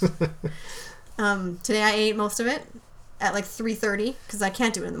is. Today I ate most of it at like 3:30 because I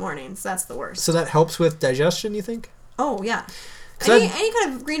can't do it in the morning, so that's the worst. So that helps with digestion, you think? Oh yeah. 'Cause Any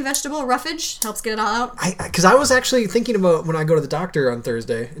kind of green vegetable roughage helps get it all out. Because I was actually thinking about when I go to the doctor on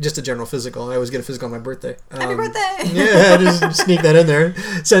Thursday, just a general physical. I always get a physical on my birthday. Happy birthday! Yeah, just sneak that in there.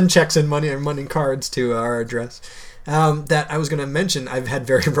 Send checks and money cards to our address. That I was going to mention, I've had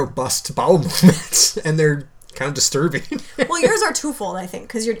very robust bowel movements, and they're kind of disturbing. Well, yours are twofold, I think,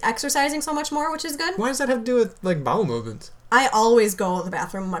 because you're exercising so much more, which is good. Why does that have to do with like bowel movements? I always go to the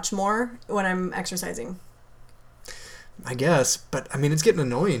bathroom much more when I'm exercising. I guess, but I mean, it's getting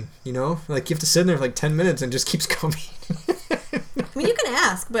annoying, you know? Like, you have to sit in there for like 10 minutes and it just keeps coming. I mean, you can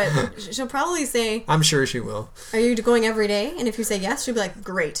ask, but she'll probably say, I'm sure she will. are you going every day? And if you say yes, she'll be like,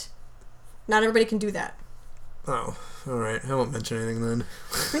 great. Not everybody can do that. Oh, alright. I won't mention anything then.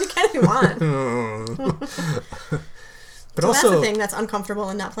 You can if you want. But So also, that's the thing that's uncomfortable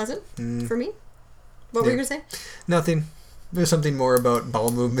and not pleasant for me. What were you going to say? nothing. There's something more about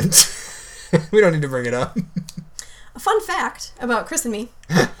bowel movements. We don't need to bring it up. A fun fact about Chris and me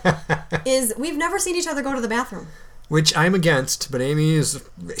is we've never seen each other go to the bathroom. which I'm against, but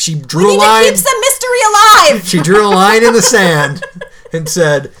she We drew a need line. to keep some mystery alive. She drew a line in the sand and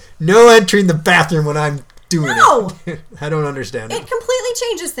said, "No entering the bathroom when I'm doing No. it." I don't understand It it. completely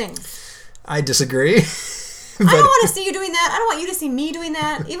changes things. I disagree. I don't want to see you doing that. I don't want you to see me doing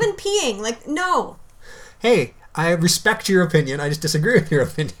that. Even peeing. Like, no. Hey, I respect your opinion. I just disagree with your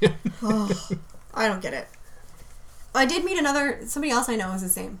opinion. I don't get it. I did meet somebody else I know is the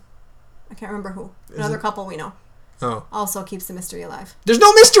same. I can't remember who. Another couple we know. Oh. Also keeps the mystery alive. There's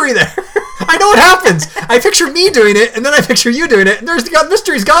no mystery there. I know what happens. I picture me doing it, and then I picture you doing it, and the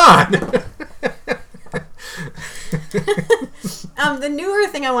mystery's gone. The newer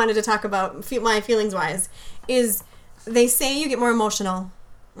thing I wanted to talk about, my feelings wise, is they say you get more emotional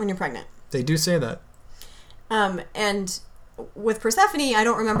when you're pregnant. They do say that. And with Persephone, I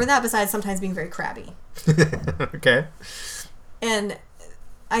don't remember that besides sometimes being very crabby. Okay. And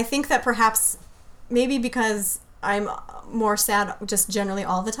I think that perhaps maybe because I'm more sad just generally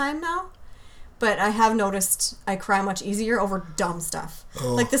all the time now, but I have noticed I cry much easier over dumb stuff.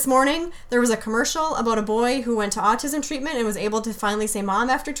 Oh. Like this morning, there was a commercial about a boy who went to autism treatment and was able to finally say mom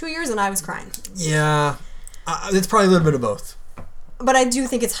after 2 years, and I was crying. Yeah. It's probably a little bit of both. But I do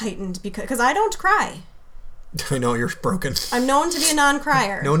think it's heightened because I don't cry. I know you're broken. I'm known to be a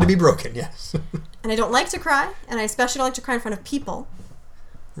non-crier. Known to be broken, yes. And I don't like to cry, and I especially don't like to cry in front of people.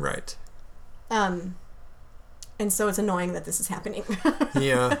 Right. And so it's annoying that this is happening.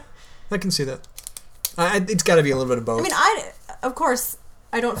 Yeah. I can see that. It's got to be a little bit of both. I mean, of course,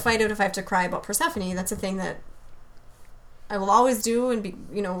 I don't fight it if I have to cry about Persephone. That's a thing that I will always do and be,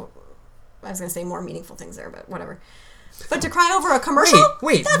 I was going to say more meaningful things there, but whatever. But to cry over a commercial?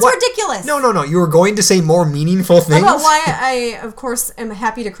 Wait, that's what? ridiculous. No. You were going to say more meaningful things? About why I, of course, am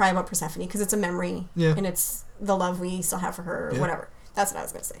happy to cry about Persephone, because it's a memory, Yeah. and it's the love we still have for her, or whatever. That's what I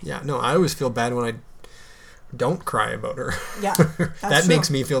was going to say. Yeah, no, I always feel bad when I don't cry about her. Yeah, that makes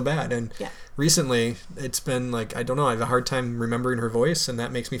me feel bad. And yeah. recently, it's been like, I don't know, I have a hard time remembering her voice, and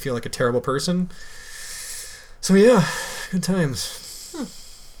that makes me feel like a terrible person. So yeah, good times.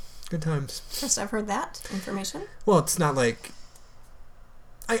 Good times. First I've heard that information. Well, it's not like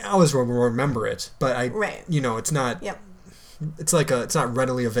I always remember it, but Right. It's not. Yep. It's like it's not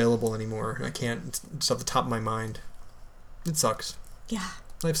readily available anymore. I can't. It's off the top of my mind. It sucks. Yeah.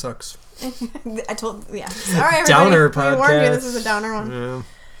 Life sucks. I told. Yeah. Sorry, everybody. Downer We warned you podcast. this is a downer one.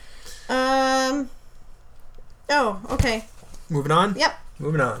 Yeah. Oh. Okay. Moving on. Yep.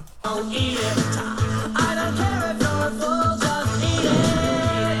 Moving on. Don't eat it. I don't care if you're full, just eat it.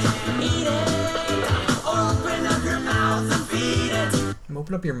 Eat it. Open up your mouth and feed it.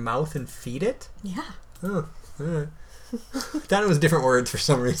 Open up your mouth and feed it. Yeah. Oh. All right. Thought it was different words for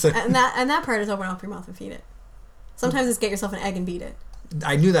some reason. And that part is open up your mouth and feed it. Sometimes it's get yourself an egg and beat it.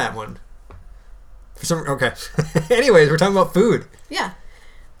 I knew that one. Okay. Anyways, we're talking about food. Yeah.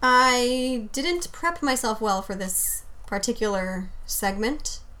 I didn't prep myself well for this particular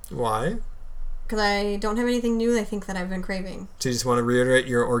segment Why? because I don't have anything new I think that I've been craving. Do you just want to reiterate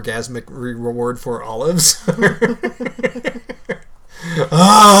your orgasmic reward for olives?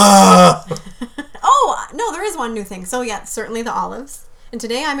 Ah! Oh, no, there is one new thing. So, yeah, certainly the olives. And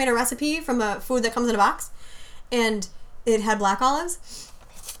today I made a recipe from a food that comes in a box. And it had black olives,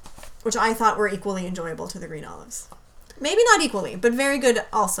 which I thought were equally enjoyable to the green olives. Maybe not equally, but very good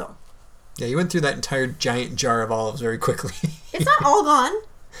also. Yeah, you went through that entire giant jar of olives very quickly. It's not all gone.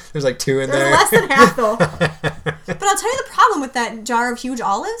 There's like 2 in There's there. less than half, though. But I'll tell you the problem with that jar of huge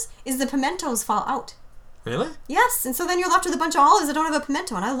olives is the pimentos fall out. Really? Yes, and so then you're left with a bunch of olives that don't have a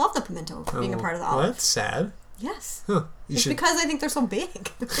pimento, and I love the pimento being a part of the Well, olive. that's sad. Yes. Huh. You It's should because I think they're so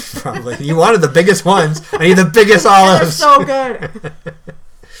big. probably. You wanted the biggest ones. I need the biggest They're olives. so good.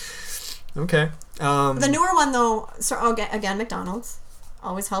 Okay. The newer one, though, so again, McDonald's.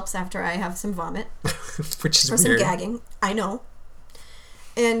 Always helps after I have some vomit. Which is Or some weird. gagging. I know.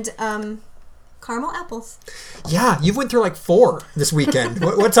 And caramel apples. Yeah, you went through like 4 this weekend.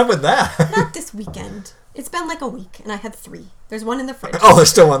 What's up with that? Not this weekend. It's been like a week, and I had 3. There's one in the fridge. Oh, there's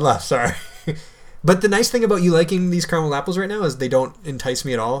still one left. Sorry. But the nice thing about you liking these caramel apples right now is they don't entice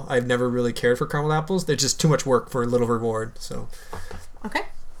me at all. I've never really cared for caramel apples. They're just too much work for a little reward. So. Okay,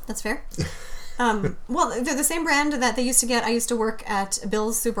 that's fair. Well, they're the same brand that they used to get. I used to work at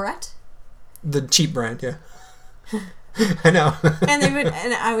Bill's Superette. The cheap brand, yeah. I know.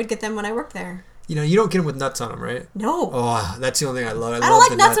 And I would get them when I worked there. You know, you don't get them with nuts on them, right? No. Oh, that's the only thing I love. I don't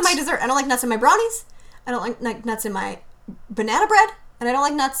like nuts in my dessert. I don't like nuts in my brownies. I don't like nuts in my banana bread. And I don't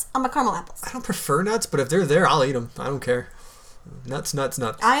like nuts on my caramel apples. I don't prefer nuts, but if they're there, I'll eat them. I don't care. Nuts.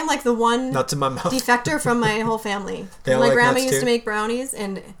 I am like the one Nuts in my mouth. defector from my whole family. They all My like grandma nuts, used too? to make brownies,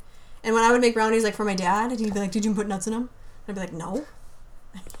 and And when I would make brownies like for my dad, he'd be like, "Did you put nuts in them?" I'd be like, "No."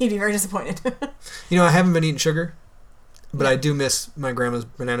 He'd be very disappointed. You know, I haven't been eating sugar, but I do miss my grandma's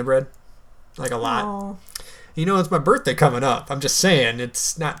banana bread, like a lot. Oh. You know, it's my birthday coming up. I'm just saying,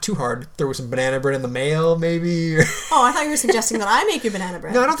 it's not too hard. There was some banana bread in the mail, maybe. Oh, I thought you were suggesting that I make you banana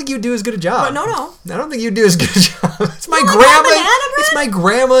bread. No, I don't think you'd do as good a job. But no. I don't think you'd do as good a job. It's my You like grandma. my banana bread? It's my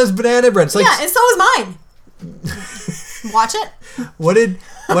grandma's banana bread. It's like, Yeah, and so is mine. Watch it. what did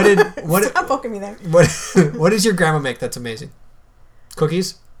Stop poking me there. what does your grandma make that's amazing?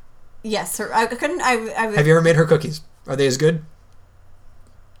 Cookies? Yes, I couldn't. Have you ever made her cookies? Are they as good?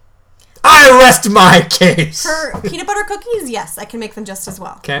 I rest my case. Her peanut butter cookies, yes, I can make them just as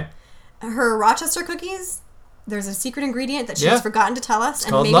well. Okay. Her Rochester cookies, there's a secret ingredient that she's Yeah. forgotten to tell us,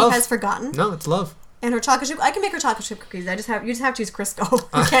 and called maybe love. has forgotten. No, it's love. And her chocolate chip, I can make her chocolate chip cookies. You just have to use Crisco.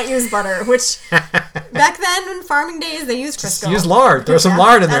 You can't use butter, which back then in farming days they used Crisco. Use lard. Throw some Yeah,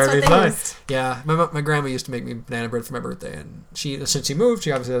 lard in there. that's It'd be what they fine. used. Yeah, my grandma used to make me banana bread for my birthday, and since she moved,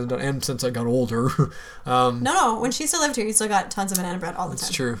 she obviously hasn't done. And since I got older, No, when she still lived here, you still got tons of banana bread all the time.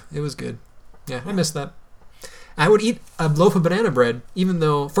 it's true. It was good. Yeah, I miss that. I would eat a loaf of banana bread,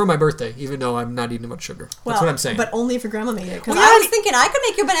 for my birthday, even though I'm not eating much sugar. That's what I'm saying. But only if your grandma made it. Because Well, yeah, I was thinking I could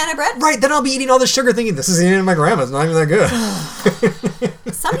make you banana bread. Right, then I'll be eating all the sugar thinking, this is eating my grandma's, not even that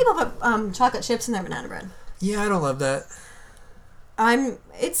good. Some people put chocolate chips in their banana bread. Yeah, I don't love that. I'm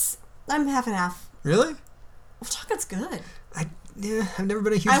half and half. Really? Well, chocolate's good. I've never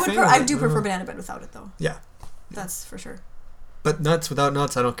been a huge fan of I it. do prefer banana bread without it, though. Yeah. That's for sure. But without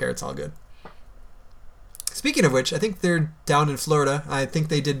nuts, I don't care. It's all good. Speaking of which, I think they're down in Florida. I think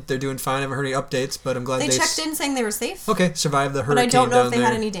they're doing fine. I haven't heard any updates, but I'm glad They checked in saying they were safe. Okay, survived the But hurricane I don't know down if they there.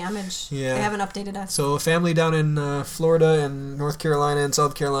 had any damage. Yeah. They haven't updated us. So a family down in Florida and North Carolina and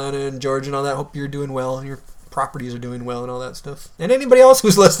South Carolina and Georgia and all that, hope you're doing well and your properties are doing well and all that stuff. And anybody else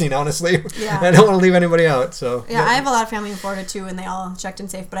who's listening, honestly. Yeah. I don't want to leave anybody out. So Yeah, I have a lot of family in Florida too, and they all checked in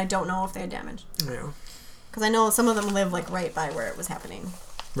safe, but I don't know if they had damage. Yeah. Because I know some of them live like right by where it was happening.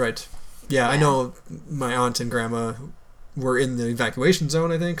 Right. Yeah, I know my aunt and grandma were in the evacuation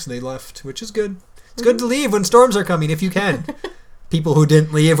zone, I think, so they left, which is good. It's good to leave when storms are coming, if you can. People who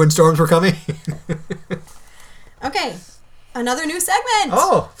didn't leave when storms were coming. Okay, another new segment.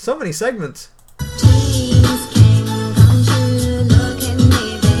 Oh, so many segments. Dreams can come true. Look at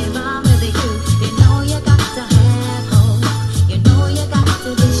me, babe, I'm with you. You know you got to have hope. You know you got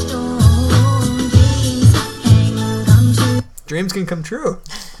to be strong. Dreams can come true. Dreams can come true.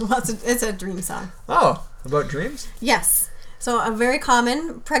 Well, it's a dream song. Oh, about dreams? Yes. So a very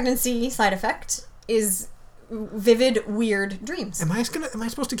common pregnancy side effect is vivid, weird dreams. Am I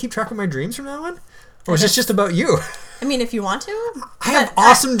supposed to keep track of my dreams from now on? Or is this just about you? I mean, if you want to. I have But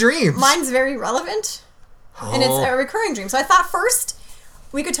awesome dreams. Mine's very relevant, and it's a recurring dream. So I thought first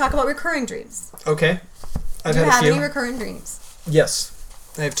we could talk about recurring dreams. Okay. I've Do you had have a few. any recurring dreams? Yes.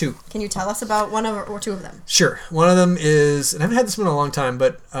 I have two. Can you tell us about one or two of them? Sure. One of them is, and I haven't had this one in a long time,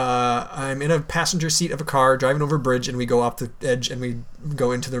 but I'm in a passenger seat of a car driving over a bridge, and we go off the edge and we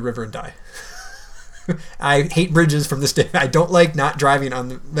go into the river and die. I hate bridges from this day. I don't like not driving on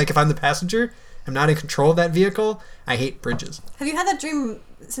the, like if I'm the passenger, I'm not in control of that vehicle. I hate bridges. Have you had that dream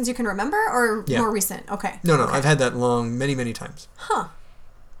since you can remember, or Yeah. more recent? Okay. No, Okay. I've had that many, many times. Huh.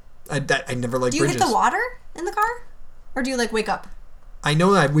 I never liked Do you bridges. hit the water in the car, or do you like wake up? I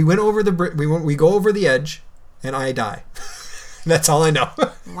know that we went over the we go over the edge, and I die. That's all I know.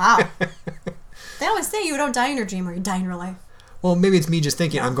 Wow. They always say you don't die in your dream, or you die in real life. Well, maybe it's me just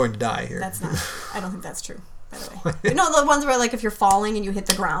thinking I'm going to die here. That's not. I don't think that's true. By the way, you know the ones where like if you're falling and you hit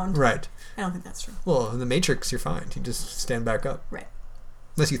the ground. Right. I don't think that's true. Well, in the Matrix, you're fine. You just stand back up. Right.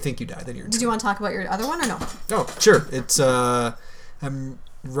 Unless you think you die, then you're. Did you want to talk about your other one or no? Oh, sure. It's I'm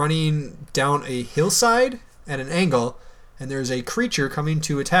running down a hillside at an angle, and there's a creature coming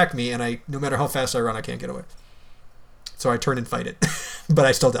to attack me, and no matter how fast I run, I can't get away. So I turn and fight it, but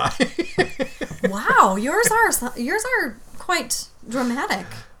I still die. Wow, yours are quite dramatic.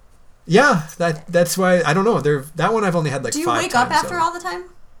 Yeah, that's why I don't know. That one I've only had like 5 Do you times. wake up after so- all the time?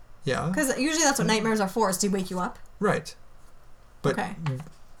 Yeah. Because usually that's what nightmares are for. Is to wake you up. Right. But Okay.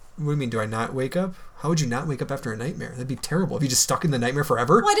 what do you mean? Do I not wake up? How would you not wake up after a nightmare? That'd be terrible. If you just stuck in the nightmare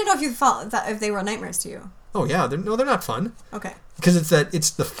forever. Well, I didn't know if you felt that if they were nightmares to you. Oh yeah, they're not fun. Okay. Because it's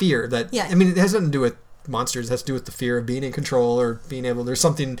the fear that. Yeah. I mean, it has nothing to do with monsters. It has to do with the fear of being in control or being able. There's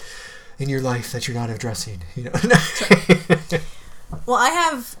something in your life that you're not addressing. You know. Well, I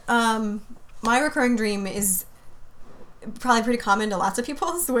have my recurring dream is probably pretty common to lots of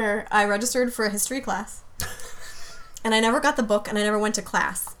people's, where I registered for a history class. And I never got the book, and I never went to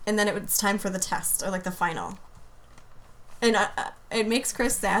class. And then it was time for the test, or like the final. And it makes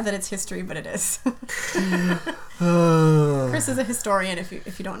Chris sad that it's history, but it is. Uh, Chris is a historian, if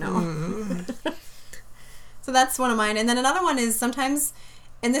you don't know. So that's one of mine. And then another one is sometimes,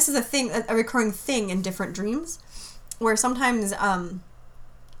 and this is a recurring thing in different dreams, where sometimes, and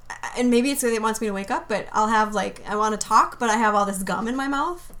maybe it's that it wants me to wake up, but I'll have like, I want to talk, but I have all this gum in my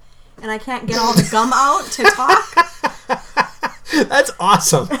mouth, and I can't get all the gum out to talk. That's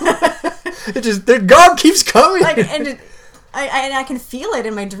awesome. The gum keeps coming. Like, and I can feel it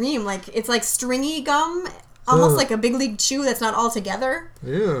in my dream. Like, it's like stringy gum, almost like a big league chew that's not all together.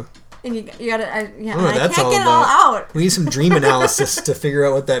 Yeah. And you gotta, I That's can't all get it all about. out. We need some dream analysis to figure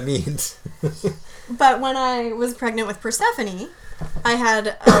out what that means. But when I was pregnant with Persephone, I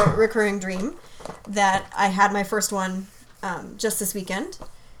had a recurring dream that I had my first one just this weekend,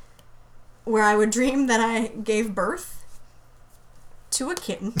 where I would dream that I gave birth to a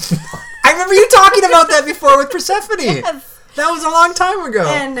kitten. I remember you talking about that before with Persephone. Yes. That was a long time ago.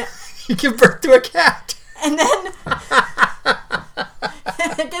 And You give birth to a cat. And then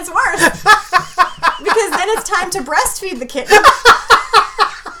it gets worse. Because then it's time to breastfeed the kitten.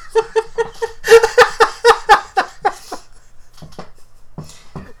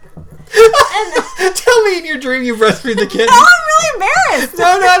 Tell me in your dream you breastfeed the kitten. No, I'm really embarrassed.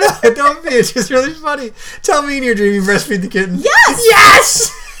 No, don't be. It's just really funny. Tell me in your dream you breastfeed the kitten. Yes!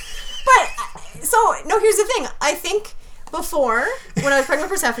 Yes! But, so, no, here's the thing. I think before, when I was pregnant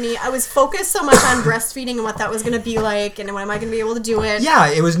with Persephone, I was focused so much on breastfeeding and what that was going to be like and when am I going to be able to do it.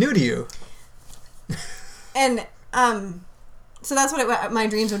 Yeah, it was new to you. And, so that's what my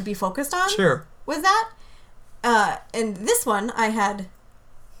dreams would be focused on. Sure. Was that. And this one, I had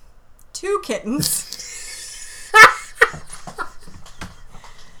 2 kittens.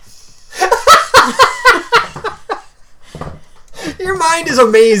 Your mind is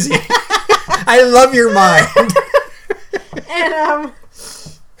amazing. I love your mind. And,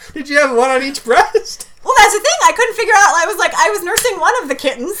 Did you have one on each breast? well, that's the thing. I couldn't figure out. I was nursing one of the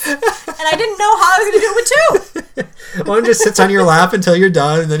kittens, and I didn't know how I was going to do it with 2. One just sits on your lap until you're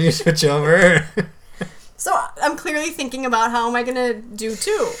done, and then you switch over. So I'm clearly thinking about how am I going to do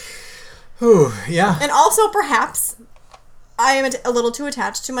 2. Ooh, yeah. And also, perhaps, I am a little too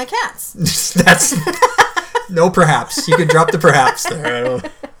attached to my cats. That's... No perhaps. You could drop the perhaps there. I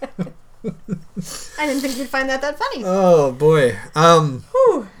don't... I didn't think you'd find that funny. Oh, boy.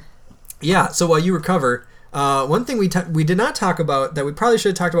 Whew. Yeah, so while you recover, one thing we did not talk about that we probably should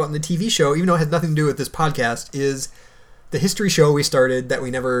have talked about in the TV show, even though it has nothing to do with this podcast, is the history show we started that we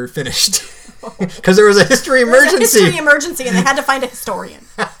never finished. Because there was a history emergency. There was a history emergency, and they had to find a historian.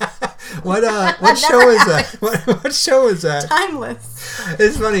 What show is that? What show is that? Timeless.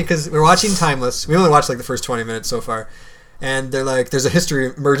 It's funny because we're watching Timeless. We only watched like the first 20 minutes so far. And they're like, there's a history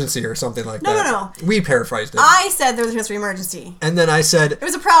emergency or something like that. No. We paraphrased it. I said there was a history emergency. And then I said... It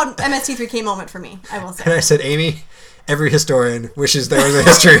was a proud MST3K moment for me, I will say. And I said, Amy, every historian wishes there was a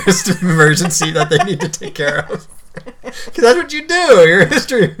history emergency that they need to take care of. Because that's what you do. You're a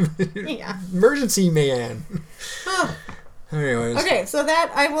history emergency man. Anyways. Okay, so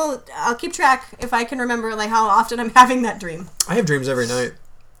that I'll keep track if I can remember like how often I'm having that dream. I have dreams every night.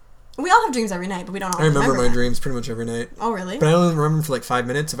 We all have dreams every night, but we don't all I remember my that. dreams pretty much every night. Oh, really? But I only remember them for like 5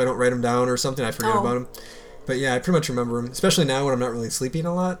 minutes. If I don't write them down or something, I forget Oh. about them. But yeah, I pretty much remember them, especially now when I'm not really sleeping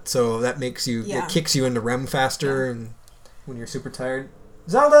a lot. So that makes you, Yeah. it kicks you into REM faster and when you're super tired.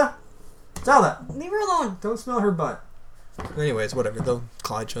 Zelda! Leave her alone. Don't smell her butt. Anyways, whatever. They'll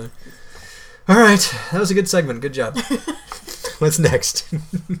claw each other. All right. That was a good segment. Good job. What's next?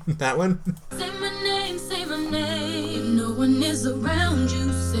 That one? Say my name, say my name. If no one is around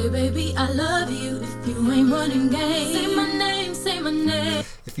you, say baby I love you. If you ain't running game, say my name, say my name.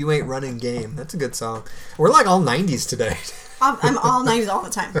 If You Ain't Running Game. That's a good song. We're like all 90s today. I'm all 90s all the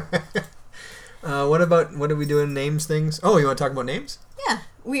time. What are we doing? Names things? Oh, you want to talk about names? Yeah.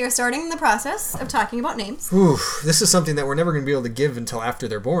 We are starting the process of talking about names. Ooh, this is something that we're never going to be able to give until after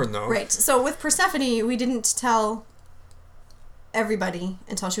they're born, though. Right. So with Persephone, we didn't tell everybody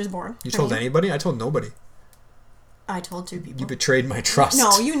until she was born. You told anybody? I told nobody. I told 2 people. You betrayed my trust.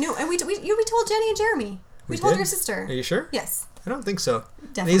 No, you knew. And we told Jenny and Jeremy. We told did? your sister. Are you sure? Yes. I don't think so.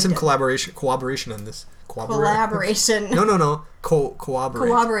 Definitely I need some did. collaboration on this. Collaboration. No.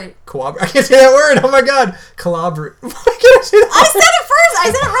 Cooperate. Corroborate. I can't say that word. Oh my god. Collaborate. Why can't I say that? I said it first. I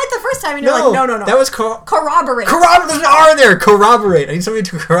said it right the first time, and you're like, no. That was corroborate. corroborate. There's an R in there. Corroborate. I need somebody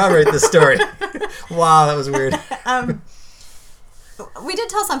to corroborate this story. Wow, that was weird. We did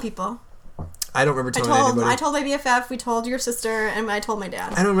tell some people. I don't remember telling anybody. I told my BFF. We told your sister, and I told my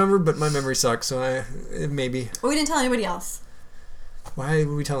dad. I don't remember, but my memory sucks, so maybe. But we didn't tell anybody else. Why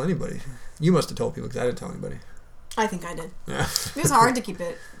would we tell anybody? You must have told people because I didn't tell anybody. I think I did. Yeah. It was hard to keep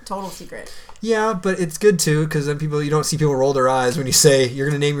it total secret. Yeah, but it's good too because then you don't see people roll their eyes when you say you're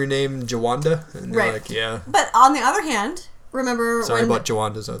going to name your name Jawanda, and they're Right. like, yeah. But on the other hand, remember Sorry when about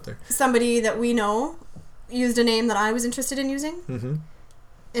Jawandas out there. somebody that we know used a name that I was interested in using? Mm-hmm.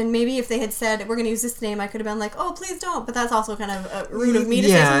 And maybe if they had said, we're going to use this name, I could have been like, oh, please don't. But that's also kind of rude of me to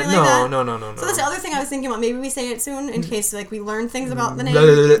say something like that. No. So that's the other thing I was thinking about. Maybe we say it soon in case like we learn things about the name.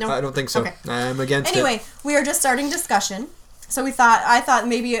 No? I don't think so. Okay. I'm against it. Anyway, we are just starting discussion. So I thought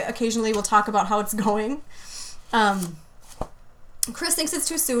maybe occasionally we'll talk about how it's going. Chris thinks it's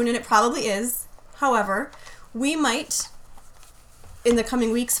too soon, and it probably is. However, we might, in the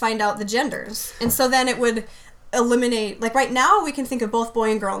coming weeks, find out the genders. And so then it would eliminate, like right now we can think of both boy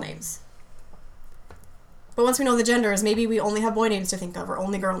and girl names. But once we know the genders, maybe we only have boy names to think of or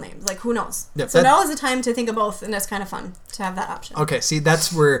only girl names. Like, who knows? Yep, so now is the time to think of both, and that's kind of fun to have that option. Okay, see,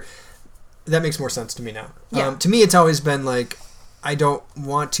 that's where that makes more sense to me now. Yeah. To me, it's always been like, I don't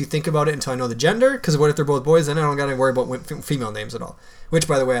want to think about it until I know the gender, because what if they're both boys? Then I don't got to worry about female names at all. Which,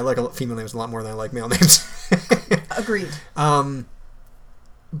 by the way, I like female names a lot more than I like male names. Agreed.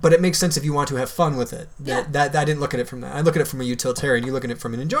 But it makes sense if you want to have fun with it. Yeah. That I didn't look at it from that. I look at it from a utilitarian. You look at it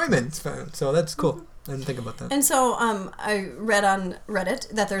from an enjoyment. It's fun. So that's cool. I didn't think about that. And so I read on Reddit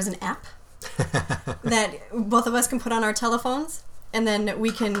that there's an app that both of us can put on our telephones, and then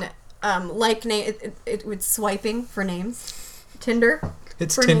we can name it with swiping for names. Tinder.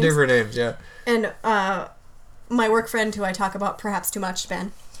 It's for Tinder names. for names, yeah. And my work friend, who I talk about perhaps too much,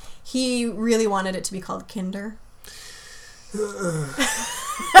 Ben, he really wanted it to be called Kinder.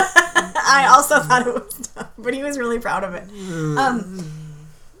 I also thought it was dumb, but he was really proud of it.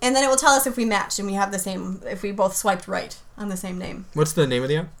 And then it will tell us if we matched and we have the same, if we both swiped right on the same name. What's the name of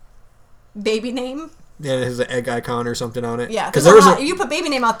the app? Baby name? Yeah, it has an egg icon or something on it. Yeah, because there's a lot. You put baby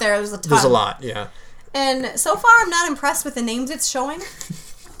name out there, there's a lot, yeah. And so far, I'm not impressed with the names it's showing.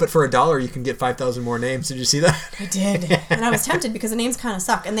 But for $1, you can get 5,000 more names. Did you see that? I did, and I was tempted because the names kind of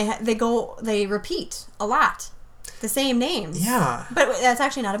suck, and they repeat a lot, the same names. Yeah. But that's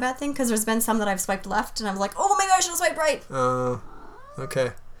actually not a bad thing because there's been some that I've swiped left, and I was like, oh my gosh, I should have swiped right.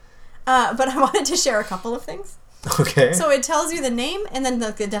 Okay. But I wanted to share a couple of things. Okay. So it tells you the name and then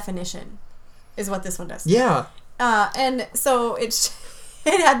the definition is what this one does. Yeah. And so it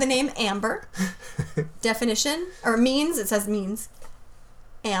had the name Amber. Definition, or means, it says means.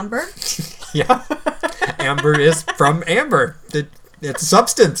 Amber. Yeah. Amber is from amber. It's a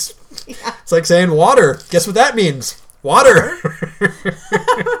substance. Yeah. It's like saying water. Guess what that means? Water.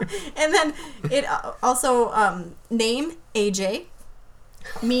 And then it also, name, AJ,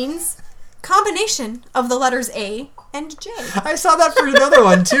 means combination of the letters A and J. I saw that for another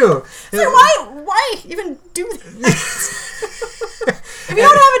one, too. So why even do that? If you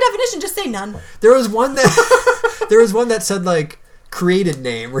don't have a definition, just say none. There was one that said, like, created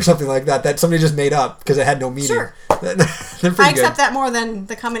name or something like that somebody just made up because it had no meaning. Sure. They're pretty I accept good. that more than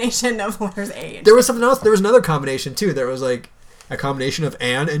the combination of letters A and There was something else. There was another combination, too. There was, like, a combination of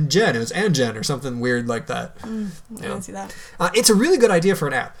Anne and Jen. It was Anne Jen or something weird like that. I didn't see that. It's a really good idea for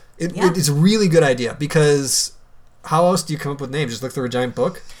an app. It's a really good idea because how else do you come up with names? Just look through a giant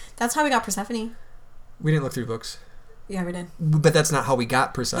book? That's how we got Persephone. We didn't look through books. Yeah, we did. But that's not how we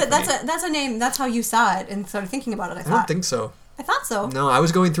got Persephone. But that's a name. That's how you saw it and started thinking about it. I I thought. don't think so. I thought so. No, I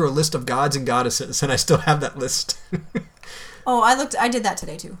was going through a list of gods and goddesses, and I still have that list. Oh, I did that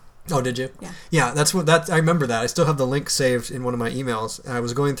today too. Oh, did you? Yeah. Yeah, I remember that. I still have the link saved in one of my emails. I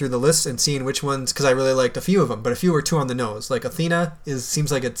was going through the list and seeing which ones, because I really liked a few of them, but a few were too on the nose. Like Athena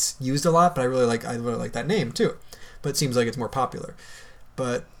seems like it's used a lot, but I really like that name too. But it seems like it's more popular.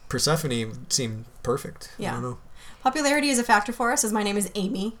 But Persephone seemed perfect. Yeah. I don't know. Popularity is a factor for us, as my name is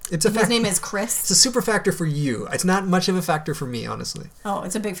Amee. It's a His name is Chris. It's a super factor for you. It's not much of a factor for me, honestly. Oh,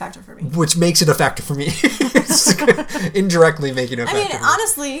 it's a big factor for me. Which makes it a factor for me. Indirectly making it a factor. I mean, for me.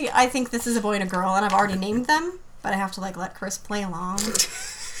 honestly, I think this is a boy and a girl, and I've already named them, but I have to let Chris play along.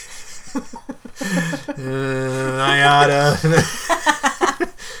 I oughta.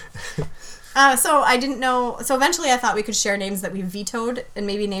 So I didn't know. So eventually, I thought we could share names that we vetoed, and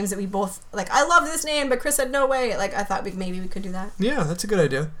maybe names that we both like. I love this name, but Chris said no way. Like I thought maybe we could do that. Yeah, that's a good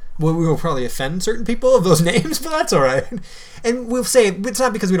idea. Well, we will probably offend certain people of those names, but that's all right. And we'll say it's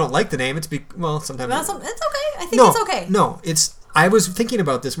not because we don't like the name. It's sometimes. Well, it's okay. I think it's okay. No, I was thinking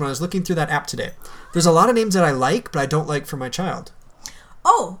about this when I was looking through that app today. There's a lot of names that I like, but I don't like for my child.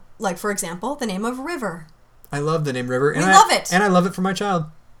 Oh, like for example, the name of River. I love the name River. And We love it. And I love it for my child.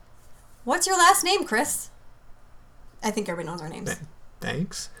 What's your last name, Chris? I think everybody knows our names.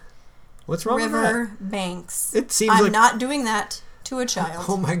 Thanks. What's wrong with River Banks. It seems I'm like- not doing that to a child.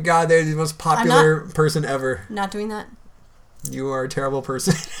 Oh my God, they're the most popular person ever. Not doing that. You are a terrible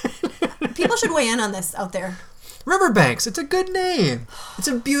person. People should weigh in on this out there. Riverbanks. It's a good name. It's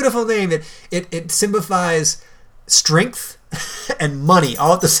a beautiful name. It signifies strength and money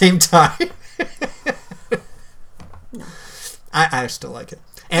all at the same time. No. I still like it.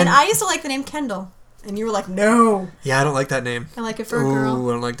 And I used to like the name Kendall. And you were like, no. Yeah, I don't like that name. I like it for a girl. Ooh,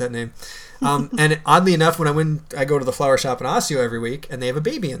 I don't like that name. And oddly enough, I go to the flower shop in Osseo every week, and they have a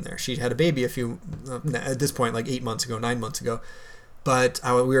baby in there. She had a baby at this point, like 9 months ago. But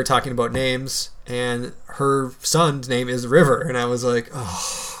we were talking about names, and her son's name is River. And I was like,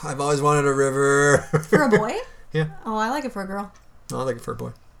 oh, I've always wanted a River. For a boy? Yeah. Oh, I like it for a girl. No, I like it for a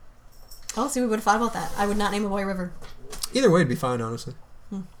boy. Oh, see, we would have thought about that. I would not name a boy River. Either way, it'd be fine, honestly.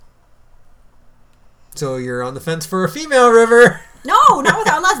 So you're on the fence for a female River? No, not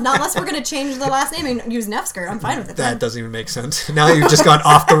unless we're going to change the last name and use Nefsker. I'm fine with it. That doesn't even make sense. Now you've just gone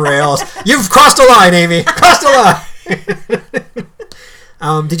off the rails. You've crossed a line, Amy. Crossed a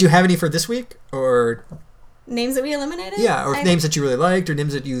line. Did you have any for this week? Or names that we eliminated? yeah, or names that you really liked, or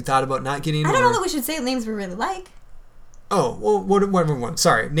names that you thought about not getting? I don't know that we should say names we really like. Oh, well, whatever one.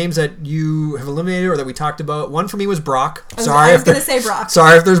 Sorry. Names that you have eliminated or that we talked about. One for me was Brock. I was going to say Brock.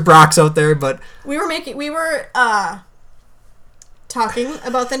 Sorry if there's Brocks out there, but... We were talking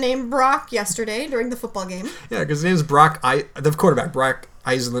about the name Brock yesterday during the football game. Yeah, because his name's Brock, the quarterback, Brock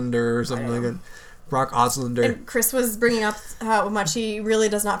Islander or something like that. Brock Oslander. And Chris was bringing up how much he really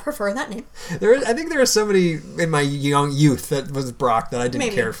does not prefer that name. I think there was somebody in my young youth that was Brock that I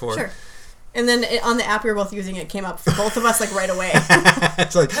didn't care for. Sure. And then on the app we were both using, it came up for both of us like right away.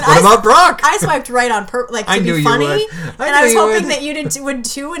 It's like, what about Brock? I swiped right on to be funny, and I was hoping that you would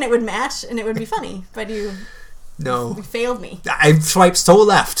too, and it would match, and it would be funny. But you failed me. I swiped so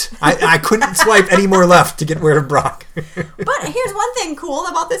left. I couldn't swipe any more left to get rid of Brock. But here's one thing cool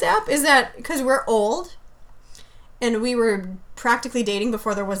about this app is that because we're old, and we were practically dating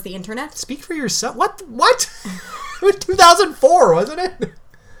before there was the internet. Speak for yourself. What? It was 2004, wasn't it?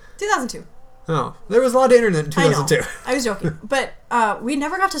 2002. Oh, there was a lot of internet in 2002. I know. I was joking. But we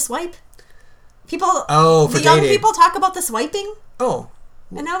never got to swipe. For dating. Young people talk about the swiping. Oh.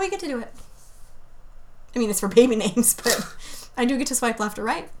 And now we get to do it. I mean, it's for baby names, but I do get to swipe left or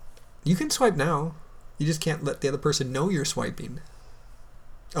right. You can swipe now. You just can't let the other person know you're swiping.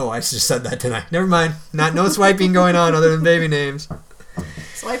 Oh, I just said that tonight. Never mind. No swiping going on other than baby names.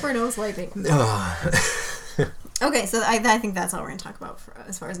 Swipe or no swiping. Okay, so I think that's all we're going to talk about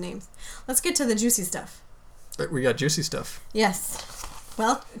as far as names. Let's get to the juicy stuff. We got juicy stuff. Yes.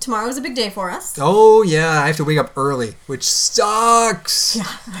 Well, tomorrow's a big day for us. Oh, yeah. I have to wake up early, which sucks. Yeah,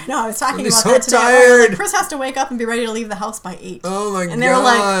 I know. I was talking about so that today. Tired. Like, Chris has to wake up and be ready to leave the house by 8. Oh, my God. And they were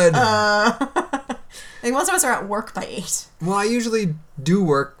like, I think most of us are at work by 8. Well, I usually do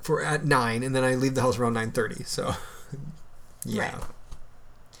work at 9, and then I leave the house around 9:30, so yeah.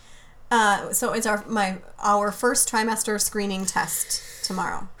 Right. So it's our first trimester screening test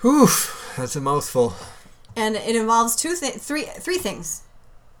tomorrow. Oof, that's a mouthful. And it involves three things.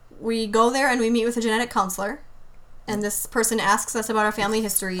 We go there and we meet with a genetic counselor, and this person asks us about our family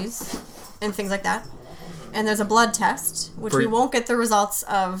histories and things like that. And there's a blood test, which we won't get the results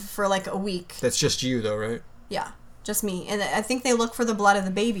of for like a week. That's just you, though, right? Yeah, just me. And I think they look for the blood of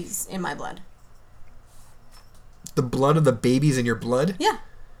the babies in my blood. The blood of the babies in your blood? Yeah.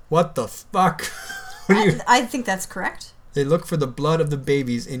 What the fuck? I think that's correct. They look for the blood of the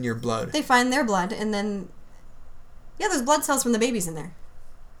babies in your blood. They find their blood, and then... Yeah, there's blood cells from the babies in there.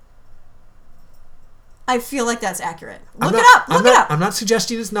 I feel like that's accurate. Look it up! I'm not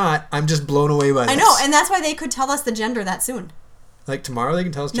suggesting it's not. I'm just blown away by this. I know, and that's why they could tell us the gender that soon. Like tomorrow they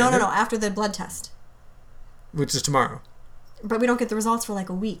can tell us gender? No, after the blood test. Which is tomorrow. But we don't get the results for like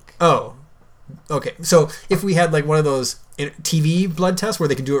a week. Oh. Okay, so if we had like one of those TV blood tests where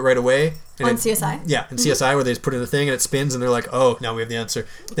they can do it right away. On CSI? Yeah, in CSI where they just put in a thing and it spins and they're like, oh, now we have the answer.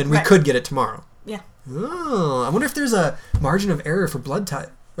 Then we could get it tomorrow. Yeah. Oh, I wonder if there's a margin of error for blood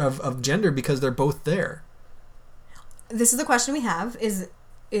type of gender because they're both there. This is the question we have, is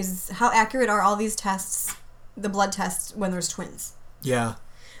how accurate are all these tests, the blood tests, when there's twins? Yeah.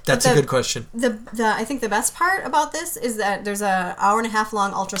 That's a good question. I think the best part about this is that there's a hour-and-a-half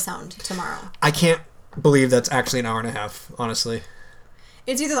long ultrasound tomorrow. I can't believe that's actually an hour and a half, honestly.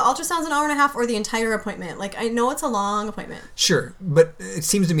 It's either the ultrasound's an hour and a half or the entire appointment. Like, I know it's a long appointment. Sure, but it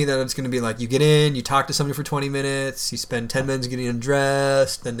seems to me that it's going to be like you get in, you talk to somebody for 20 minutes, you spend 10 minutes getting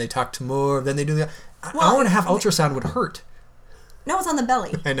undressed, then they talk to more, then they do the hour and a half ultrasound would hurt. No, it's on the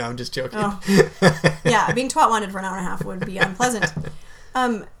belly. I know, I'm just joking. Oh. Yeah, being twat wanted for an hour and a half would be unpleasant.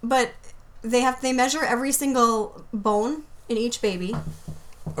 But they measure every single bone in each baby,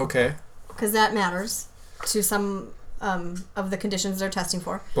 Okay. because that matters to some of the conditions they're testing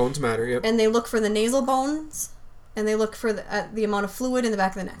for. Bones matter, yep. And they look for the nasal bones, and they look for the amount of fluid in the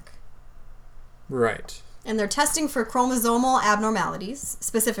back of the neck. Right. And they're testing for chromosomal abnormalities,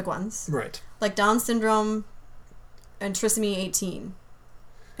 specific ones, Right. like Down syndrome and trisomy 18.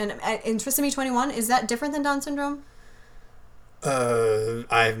 And in trisomy 21, is that different than Down syndrome?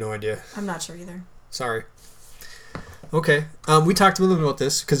 I have no idea. I'm not sure either. Sorry. Okay. We talked a little bit about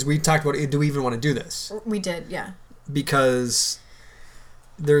this because we talked about, do we even want to do this? We did, yeah. Because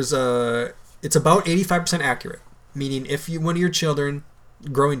it's about 85% accurate. Meaning if one of your children,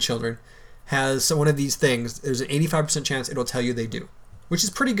 growing children, has one of these things, there's an 85% chance it'll tell you they do, which is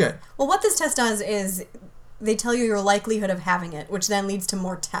pretty good. Well, what this test does is they tell you your likelihood of having it, which then leads to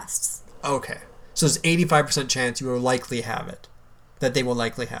more tests. Okay. So there's 85% chance you will likely have it. That they will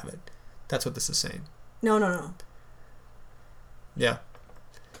likely have it. That's what this is saying. No. Yeah.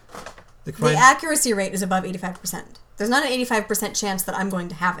 The accuracy rate is above 85%. There's not an 85% chance that I'm going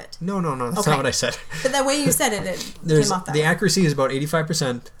to have it. No. That's Okay. not what I said. But the way you said it came off that the way. accuracy is about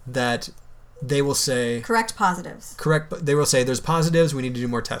 85% that they will say... Correct positives. Correct, but they will say there's positives, we need to do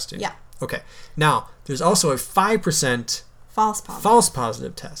more testing. Yeah. Okay. Now, there's also a 5% False positive. false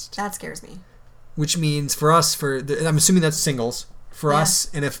positive test, That scares me. which means for us, I'm assuming that's singles. For Yeah. us,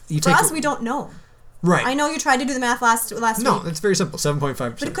 and if you For take... us, we don't know. Right. I know you tried to do the math last No, week. it's very simple,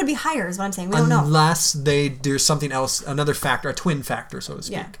 7.5%. But it could be higher is what I'm saying. We don't know. Unless there's something else, another factor, a twin factor, so to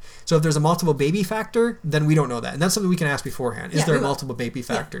speak. Yeah. So if there's a multiple baby factor, then we don't know that. And that's something we can ask beforehand. Is Yeah, there we a will. multiple baby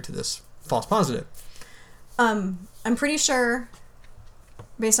factor to this false positive? I'm pretty sure,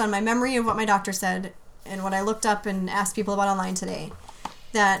 based on my memory of what my doctor said and what I looked up and asked people about online today,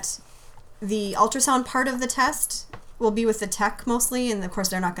 that the ultrasound part of the test will be with the tech mostly, and of course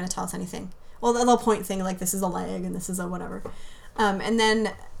they're not going to tell us anything. Well, they'll point thing like this is a leg and this is a whatever. And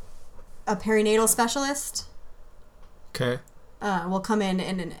then a perinatal specialist Okay. will come in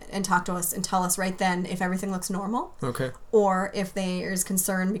and talk to us and tell us right then if everything looks normal Okay. or if there's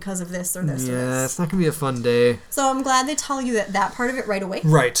concern because of this or this or Yeah, this. it's not going to be a fun day. So I'm glad they tell you that part of it right away.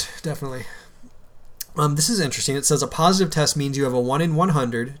 Right, definitely. This is interesting. It says a positive test means you have a 1 in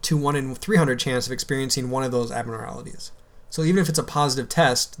 100 to 1 in 300 chance of experiencing one of those abnormalities. So even if it's a positive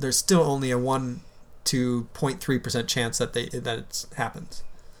test, there's still only a 1 to 0.3% chance that it happens,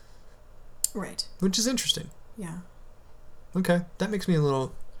 Right. which is interesting. Yeah. Okay, that makes me feel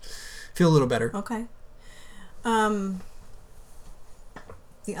a little better. Okay.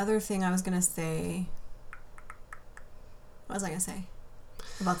 The other thing I was going to say... What was I going to say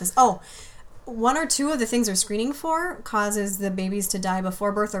about this? Oh, 1 or 2 of the things they're screening for causes the babies to die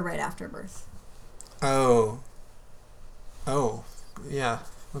before birth or right after birth. Oh, yeah.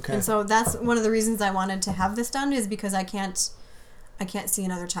 Okay. And so that's one of the reasons I wanted to have this done is because I can't see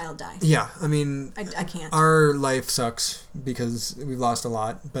another child die. Yeah, I mean, I can't. our life sucks because we've lost a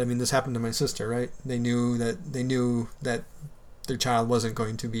lot. But I mean, this happened to my sister, right? They knew that their child wasn't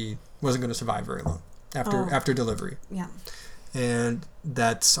going to survive very long after delivery. Yeah. And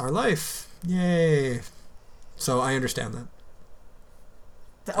that's our life. Yay. So I understand that.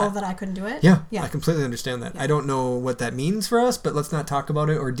 That I couldn't do it? Yeah, Yeah. I completely understand that. Yeah. I don't know what that means for us, but let's not talk about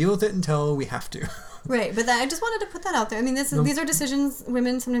it or deal with it until we have to. Right, but I just wanted to put that out there. I mean, these are decisions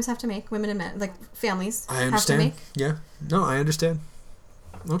women sometimes have to make, women and men, like families I have to understand. make. Yeah. No, I understand.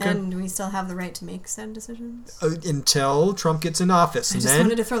 Okay. And we still have the right to make said decisions. Until Trump gets in office. I And just then,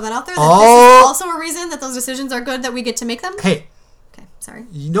 wanted to throw that out there. That Oh! this is also a reason that those decisions are good that we get to make them. hey, Okay, sorry.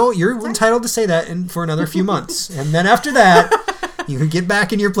 you're entitled to say that for another few months. And then after that, you can get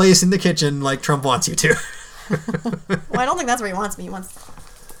back in your place in the kitchen like Trump wants you to. Well, I don't think that's where he wants me. He wants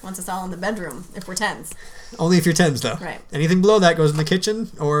us all in the bedroom if we're tens. Only if you're tens, though. Right. Anything below that goes in the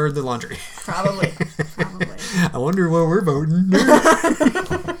kitchen or the laundry. Probably. I wonder where we're voting.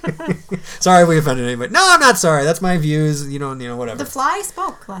 Sorry if we offended anybody. No, I'm not sorry. That's my views. Whatever. The fly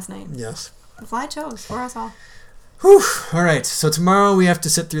spoke last night. Yes. The fly chose for us all. Whew. All right. So tomorrow we have to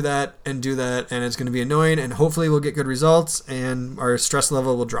sit through that and do that, and it's going to be annoying. And hopefully we'll get good results, and our stress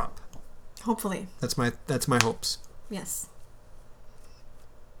level will drop. Hopefully. That's my hopes. Yes.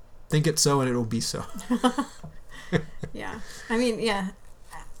 Think it so, and it will be so. Yeah. I mean, yeah.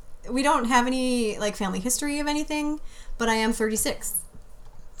 We don't have any family history of anything, but I am 36.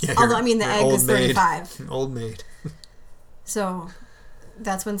 Yeah, Although the you're egg old is 35. An old maid. So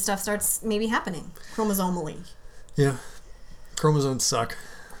that's when stuff starts maybe happening chromosomally. Yeah. Chromosomes suck,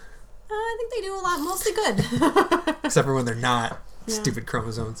 I think they do a lot, mostly good. except for when they're not. Yeah. Stupid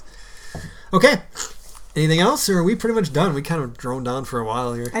chromosomes. Okay. Anything else, or are we pretty much done? We kind of droned on for a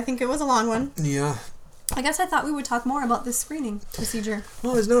while here. I think it was a long one. Yeah. I guess I thought we would talk more about this screening procedure.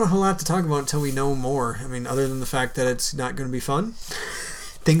 Well, there's not a whole lot to talk about until we know more. I mean, other than the fact that it's not going to be fun.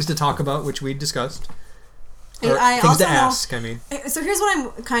 Things to talk about, which we discussed. Or I things also to ask, I mean. So here's what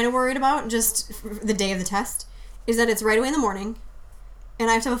I'm kind of worried about, just for the day of the test, is that it's right away in the morning, and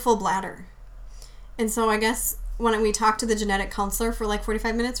I have to have a full bladder. And so I guess when we talk to the genetic counselor for like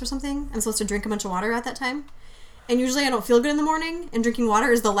 45 minutes or something, I'm supposed to drink a bunch of water at that time. And usually I don't feel good in the morning, and drinking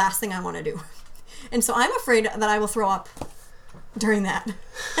water is the last thing I want to do. And so I'm afraid that I will throw up during that.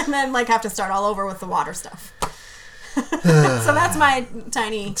 And then like have to start all over with the water stuff. So that's my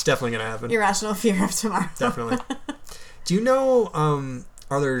tiny It's definitely going to happen. irrational fear of tomorrow. Definitely. Do you know,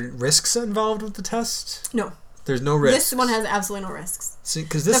 are there risks involved with the test? No. There's no risks. This one has absolutely no risks. See,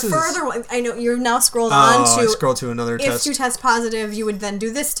 because this The is... further one, I know you're now scrolled Oh, on I to scroll to another if test. you test positive, you would then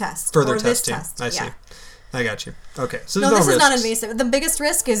do this test. Further or this testing. test. I see. Yeah. I got you. Okay, so No, there's this no is risks. non-invasive. The biggest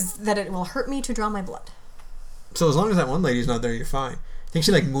risk is that it will hurt me to draw my blood. So as long as that one lady's not there, you're fine. I think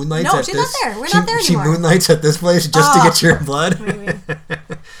she like moonlights No, at she's this. not there. We're not there She anymore. moonlights at this place just to Oh. get your blood. Maybe.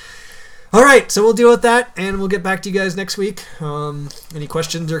 All right, so we'll deal with that, and we'll get back to you guys next week. Any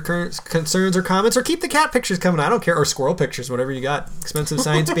questions or concerns or comments, or keep the cat pictures coming. I don't care, or squirrel pictures, whatever you got.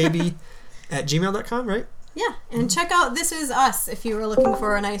 ExpensiveScienceBaby@gmail.com, right? Yeah, and check out This Is Us if you were looking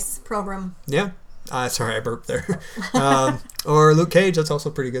for a nice program. Yeah. Sorry, I burped there. Or Luke Cage, that's also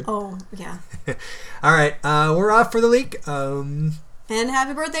pretty good. Oh, yeah. All right, we're off for the week. And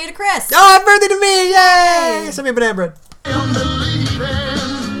happy birthday to Chris. Oh, happy birthday to me! Yay! Send me a banana bread. Unbelieving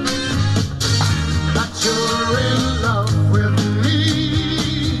that you're in